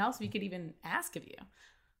anything else we could even ask of you.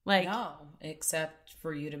 Like, no, except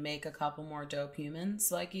for you to make a couple more dope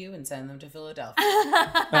humans like you and send them to Philadelphia.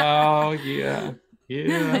 Oh, yeah.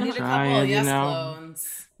 Yeah, I need a couple of yes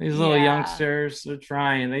clones. These little youngsters are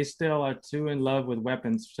trying. They still are too in love with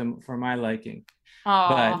weapons for my liking.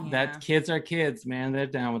 Oh, but kids are kids, man. They're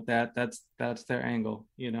down with that. That's their angle,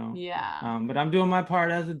 you know. Yeah. But I'm doing my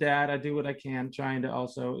part as a dad. I do what I can, trying to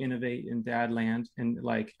also innovate in dad land and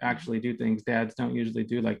like actually do things dads don't usually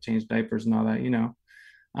do, like change diapers and all that, you know.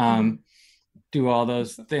 Do all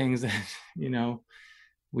those things that, you know,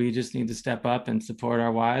 we just need to step up and support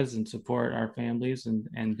our wives and support our families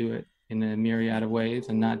and do it in a myriad of ways,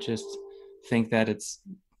 and not just think that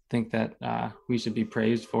we should be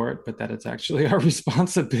praised for it, but that it's actually our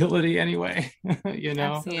responsibility anyway. You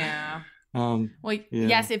know? Yeah.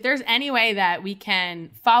 Yes, if there's any way that we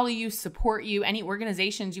can follow you, support you, any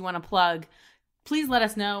organizations you want to plug, please let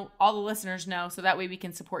us know, all the listeners know, so that way we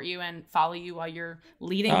can support you and follow you while you're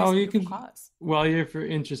leading this beautiful cause. Well, if you're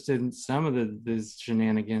interested in some of these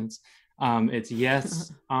shenanigans, it's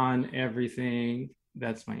yes on everything.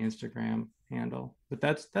 That's my Instagram handle, but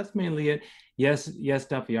that's mainly it. Yes,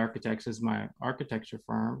 Duffy Architects is my architecture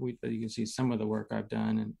firm. You can see some of the work I've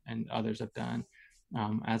done and others have done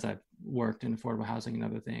as I've worked in affordable housing and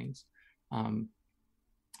other things.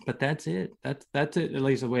 But that's it. That's it. At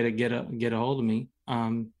least a way to get a hold of me.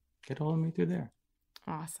 Get a hold of me through there.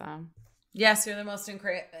 Awesome. Yes, you're the most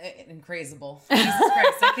incredible. Jesus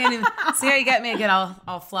Christ, I can't even see how you get me. I get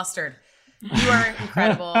all flustered. You are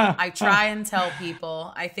incredible. I try and tell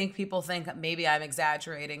people. I think people think maybe I'm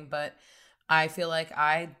exaggerating, but I feel like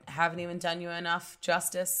I haven't even done you enough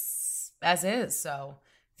justice as is. So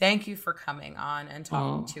thank you for coming on and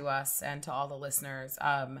talking to us and to all the listeners.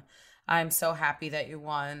 I'm so happy that you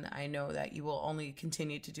won. I know that you will only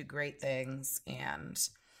continue to do great things and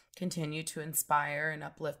continue to inspire and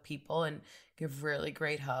uplift people and give really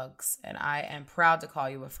great hugs. And I am proud to call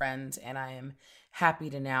you a friend, and I am happy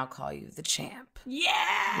to now call you the champ.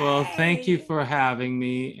 Yeah. Well, thank you for having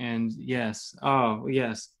me. And yes,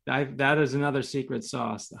 that is another secret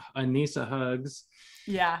sauce. Anissa hugs.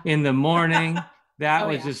 Yeah. In the morning. That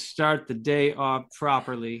would just start the day off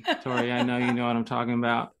properly. Tori, I know you know what I'm talking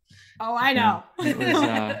about. Oh, I know. It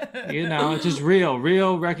was, it's just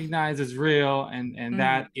real recognized as real. And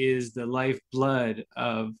that is the lifeblood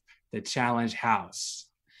of the Challenge House.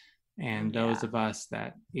 And those of us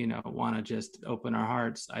that, want to just open our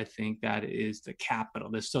hearts, I think that is the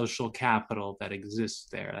capital, the social capital that exists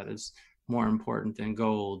there. That is more important than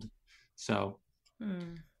gold. So,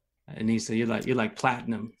 Anissa, you're like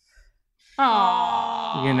platinum.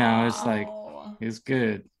 Oh, it's like, it's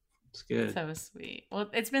good. It's good. So sweet. Well,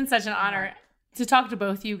 it's been such an honor to talk to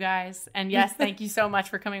both you guys. And yes, thank you so much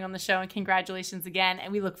for coming on the show, and congratulations again.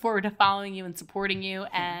 And we look forward to following you and supporting you,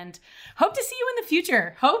 and hope to see you in the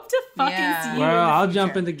future. Hope to fucking see you in the future. Well, I'll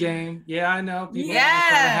jump in the game. Yeah, I know. People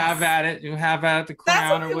have at it. You have at the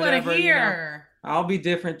crown or whatever. That's what we want to hear. I'll be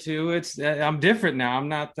different too. I'm different now. I'm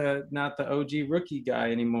not the OG rookie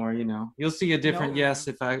guy anymore. You'll see a different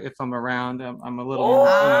if I'm around. I'm a little more.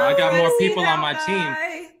 I got more people on my team.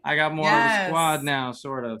 I got more of a squad now,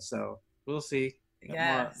 sort of. So we'll see.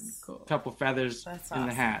 Got more, couple feathers in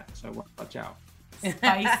the hat. So watch out.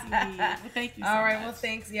 Spicy. Well, thank you. All right. Well,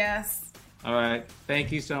 thanks. Yes. All right.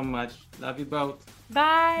 Thank you so much. Love you both.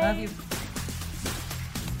 Bye. Love you.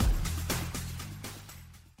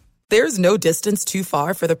 There's no distance too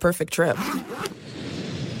far for the perfect trip.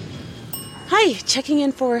 Hi, checking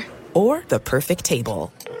in for... Or the perfect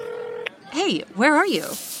table. Hey, where are you?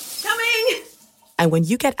 Coming! And when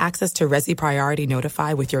you get access to Resi Priority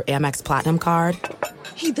Notify with your Amex Platinum card...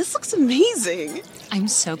 Hey, this looks amazing. I'm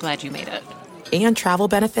so glad you made it. And travel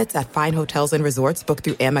benefits at fine hotels and resorts booked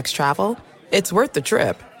through Amex Travel, it's worth the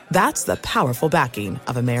trip. That's the powerful backing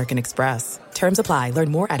of American Express. Terms apply. Learn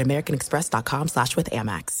more at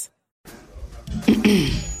americanexpress.com/withAmex.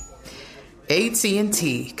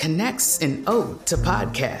 AT&T connects an ode to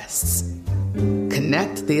podcasts.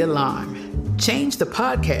 Connect the alarm. Change the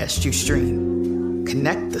podcast you stream.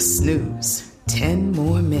 Connect the snooze, 10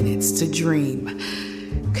 more minutes to dream.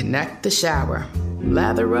 Connect the shower,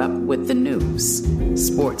 lather up with the news.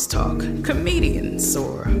 Sports talk, comedians,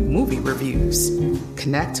 or movie reviews.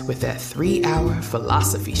 Connect with that 3-hour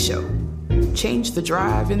philosophy show. Change the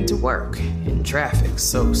drive into work in traffic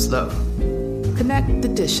so slow. Connect the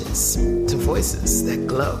dishes to voices that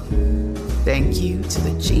glow. Thank you to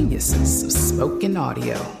the geniuses of spoken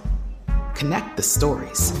audio. Connect the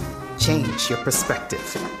stories. Change your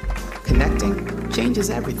perspective. Connecting changes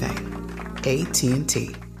everything.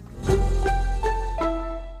 AT&T.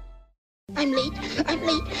 I'm late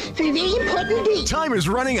for a very important date. Time is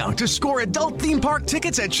running out to score adult theme park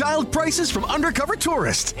tickets at child prices from Undercover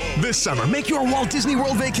Tourist. This summer, make your Walt Disney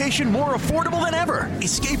World vacation more affordable than ever.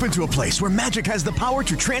 Escape into a place where magic has the power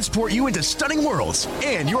to transport you into stunning worlds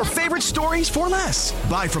and your favorite stories for less.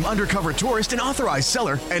 Buy from Undercover Tourist, an authorized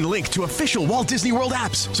seller, and link to official Walt Disney World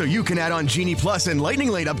apps so you can add on Genie Plus and Lightning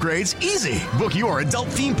Lane upgrades easy. Book your adult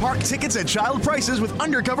theme park tickets at child prices with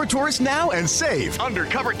Undercover Tourist now and save.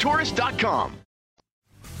 UndercoverTourist.com.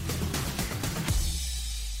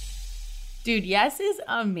 Dude, Yes is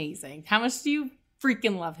amazing. How much do you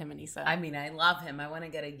freaking love him, Anissa? I mean, I love him. I want to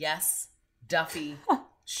get a Yes Duffy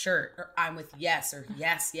shirt, or I'm with Yes, or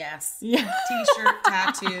Yes. Yeah. T-shirt,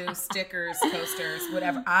 tattoo, stickers, coasters,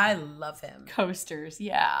 whatever. I love him. Coasters,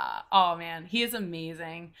 yeah. Oh, man. He is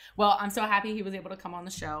amazing. Well, I'm so happy he was able to come on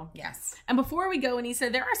the show. Yes. And before we go,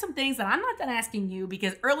 Anissa, there are some things that I'm not done asking you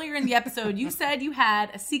because earlier in the episode, you said you had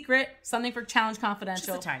a secret, something for Challenge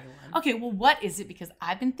Confidential. Just a tiny one. Okay, well, what is it? Because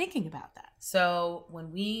I've been thinking about that. So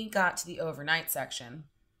when we got to the overnight section,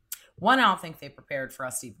 one, I don't think they prepared for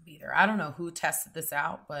us to even be there. I don't know who tested this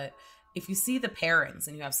out, but if you see the pairings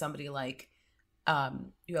and you have somebody like,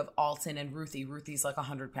 you have Alton and Ruthie. Ruthie's like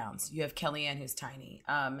 100 pounds. You have Kellyanne, who's tiny.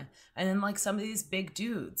 And then like some of these big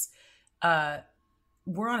dudes,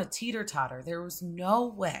 we're on a teeter-totter. There was no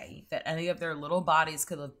way that any of their little bodies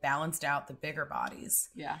could have balanced out the bigger bodies.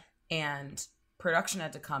 Yeah. And production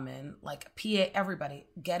had to come in, like PA, everybody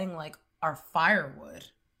getting like our firewood.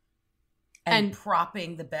 And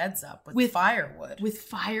propping the beds up with firewood. With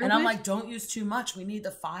firewood? And I'm like, don't use too much. We need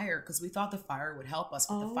the fire because we thought the fire would help us.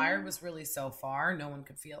 But the fire was really so far, no one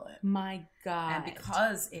could feel it. My God. And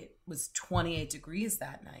because it was 28 degrees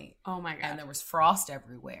that night. Oh my God. And there was frost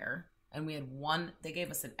everywhere. And we had they gave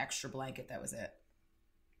us an extra blanket. That was it.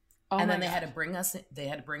 Oh and then they had to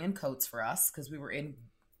bring in coats for us because we were in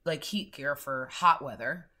like heat gear for hot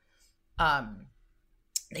weather.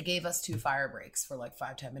 They gave us 2 fire breaks for like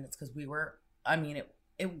 5-10 minutes because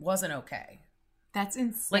it wasn't okay. That's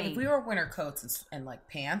insane. Like if we were winter coats and like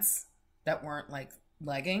pants that weren't like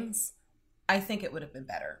leggings, I think it would have been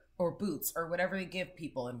better. Or boots or whatever they give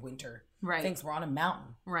people in winter. Right. Things were on a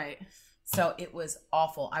mountain. Right. So it was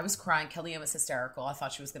awful. I was crying. Kellyanne was hysterical. I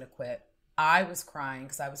thought she was going to quit. I was crying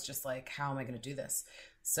because I was just like, how am I going to do this?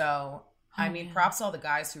 So, props to all the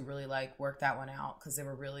guys who really like worked that one out because they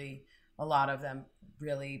were really, a lot of them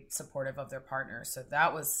really supportive of their partners. So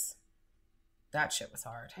that shit was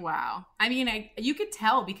hard. Wow. You could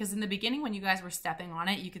tell because in the beginning when you guys were stepping on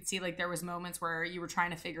it, you could see like there was moments where you were trying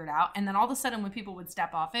to figure it out. And then all of a sudden when people would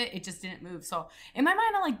step off it, it just didn't move. So in my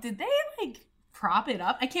mind, I'm like, did they like prop it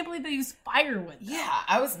up? I can't believe they used firewood. Yeah,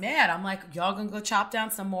 I was mad. I'm like, y'all gonna go chop down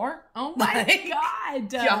some more? Oh my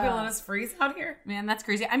God. Y'all gonna let us freeze out here? Man, that's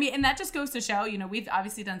crazy. And that just goes to show, we've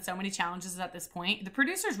obviously done so many challenges at this point. The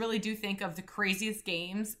producers really do think of the craziest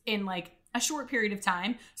games in like a short period of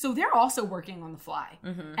time. So they're also working on the fly.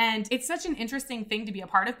 Mm-hmm. And it's such an interesting thing to be a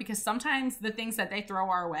part of because sometimes the things that they throw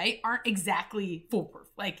our way aren't exactly foolproof.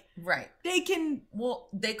 Like, right. They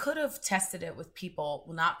could have tested it with people,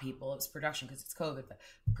 well, not people, it was production because it's COVID, but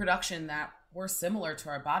production that were similar to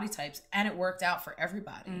our body types and it worked out for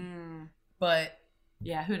everybody. But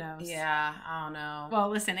yeah, who knows? Yeah, I don't know. Well,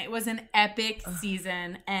 listen, it was an epic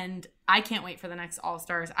season and I can't wait for the next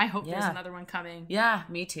All-Stars. I hope there's another one coming. Yeah,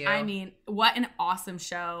 me too. What an awesome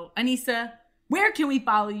show. Anissa, where can we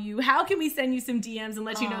follow you? How can we send you some DMs and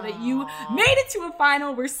let you know that you made it to a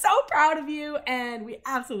final? We're so proud of you and we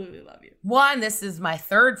absolutely love you. One, this is my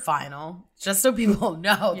 3rd final, just so people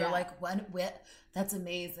know. They're like, what? That's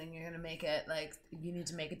amazing. You're going to make it. Like, you need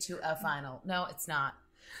to make it to a final. No, it's not.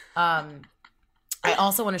 I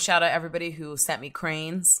also want to shout out everybody who sent me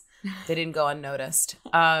cranes. They didn't go unnoticed.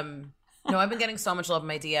 No, I've been getting so much love in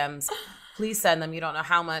my DMs. Please send them. You don't know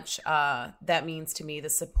how much that means to me.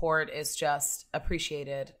 The support is just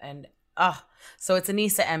appreciated. And So it's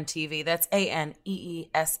Anissa MTV. That's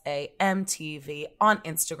ANEESA MTV on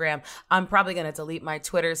Instagram. I'm probably going to delete my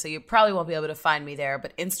Twitter, so you probably won't be able to find me there.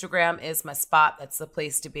 But Instagram is my spot. That's the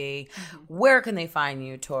place to be. Where can they find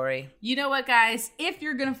you, Tori? You know what, guys? If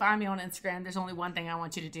you're going to find me on Instagram, there's only one thing I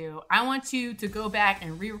want you to do. I want you to go back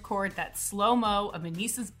and re-record that slow-mo of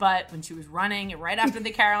Anissa's butt when she was running right after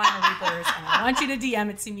the Carolina Reapers. And I want you to DM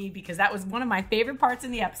it to me because that was one of my favorite parts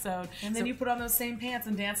in the episode. And then you put on those same pants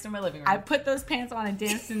and danced in my living room. I put those pants on and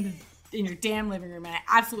danced in your damn living room, and I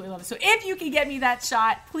absolutely love it. So if you can get me that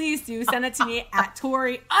shot, please do send it to me at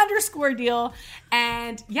Tori_deal.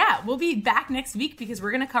 And yeah, we'll be back next week because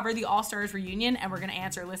we're going to cover the All-Stars reunion and we're going to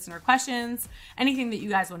answer listener questions, anything that you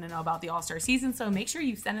guys want to know about the All-Star season. So make sure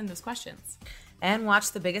you send in those questions. And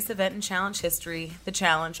watch the biggest event in Challenge history, the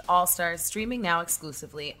Challenge All-Stars, streaming now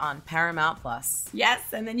exclusively on Paramount+. Yes,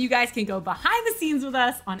 and then you guys can go behind the scenes with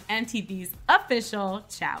us on MTV's official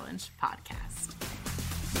Challenge podcast.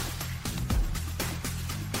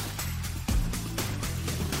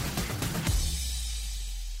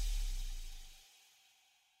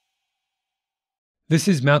 This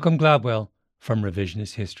is Malcolm Gladwell from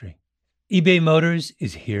Revisionist History. eBay Motors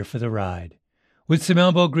is here for the ride. With some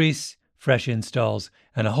elbow grease, fresh installs,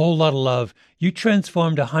 and a whole lot of love, you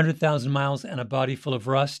transformed 100,000 miles and a body full of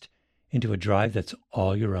rust into a drive that's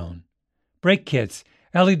all your own. Brake kits,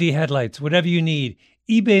 LED headlights, whatever you need,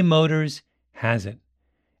 eBay Motors has it.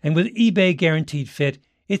 And with eBay Guaranteed Fit,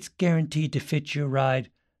 it's guaranteed to fit your ride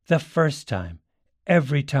the first time,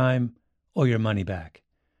 every time, or your money back.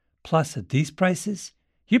 Plus, at these prices,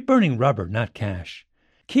 you're burning rubber, not cash.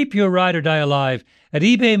 Keep your ride or die alive at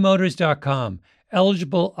ebaymotors.com.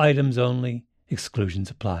 Eligible items only.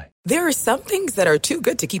 Exclusions apply. There are some things that are too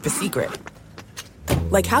good to keep a secret.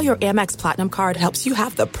 Like how your Amex Platinum card helps you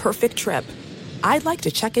have the perfect trip. I'd like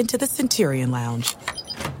to check into the Centurion Lounge.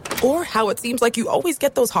 Or how it seems like you always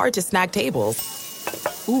get those hard-to-snag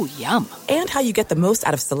tables. Ooh, yum. And how you get the most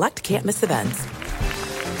out of select can't-miss events.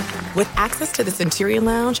 With access to the Centurion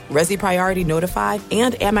Lounge, Resi Priority Notified,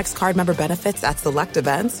 and Amex card member benefits at select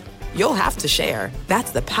events, you'll have to share.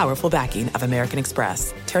 That's the powerful backing of American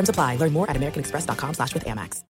Express. Terms apply. Learn more at americanexpress.com/withAmex.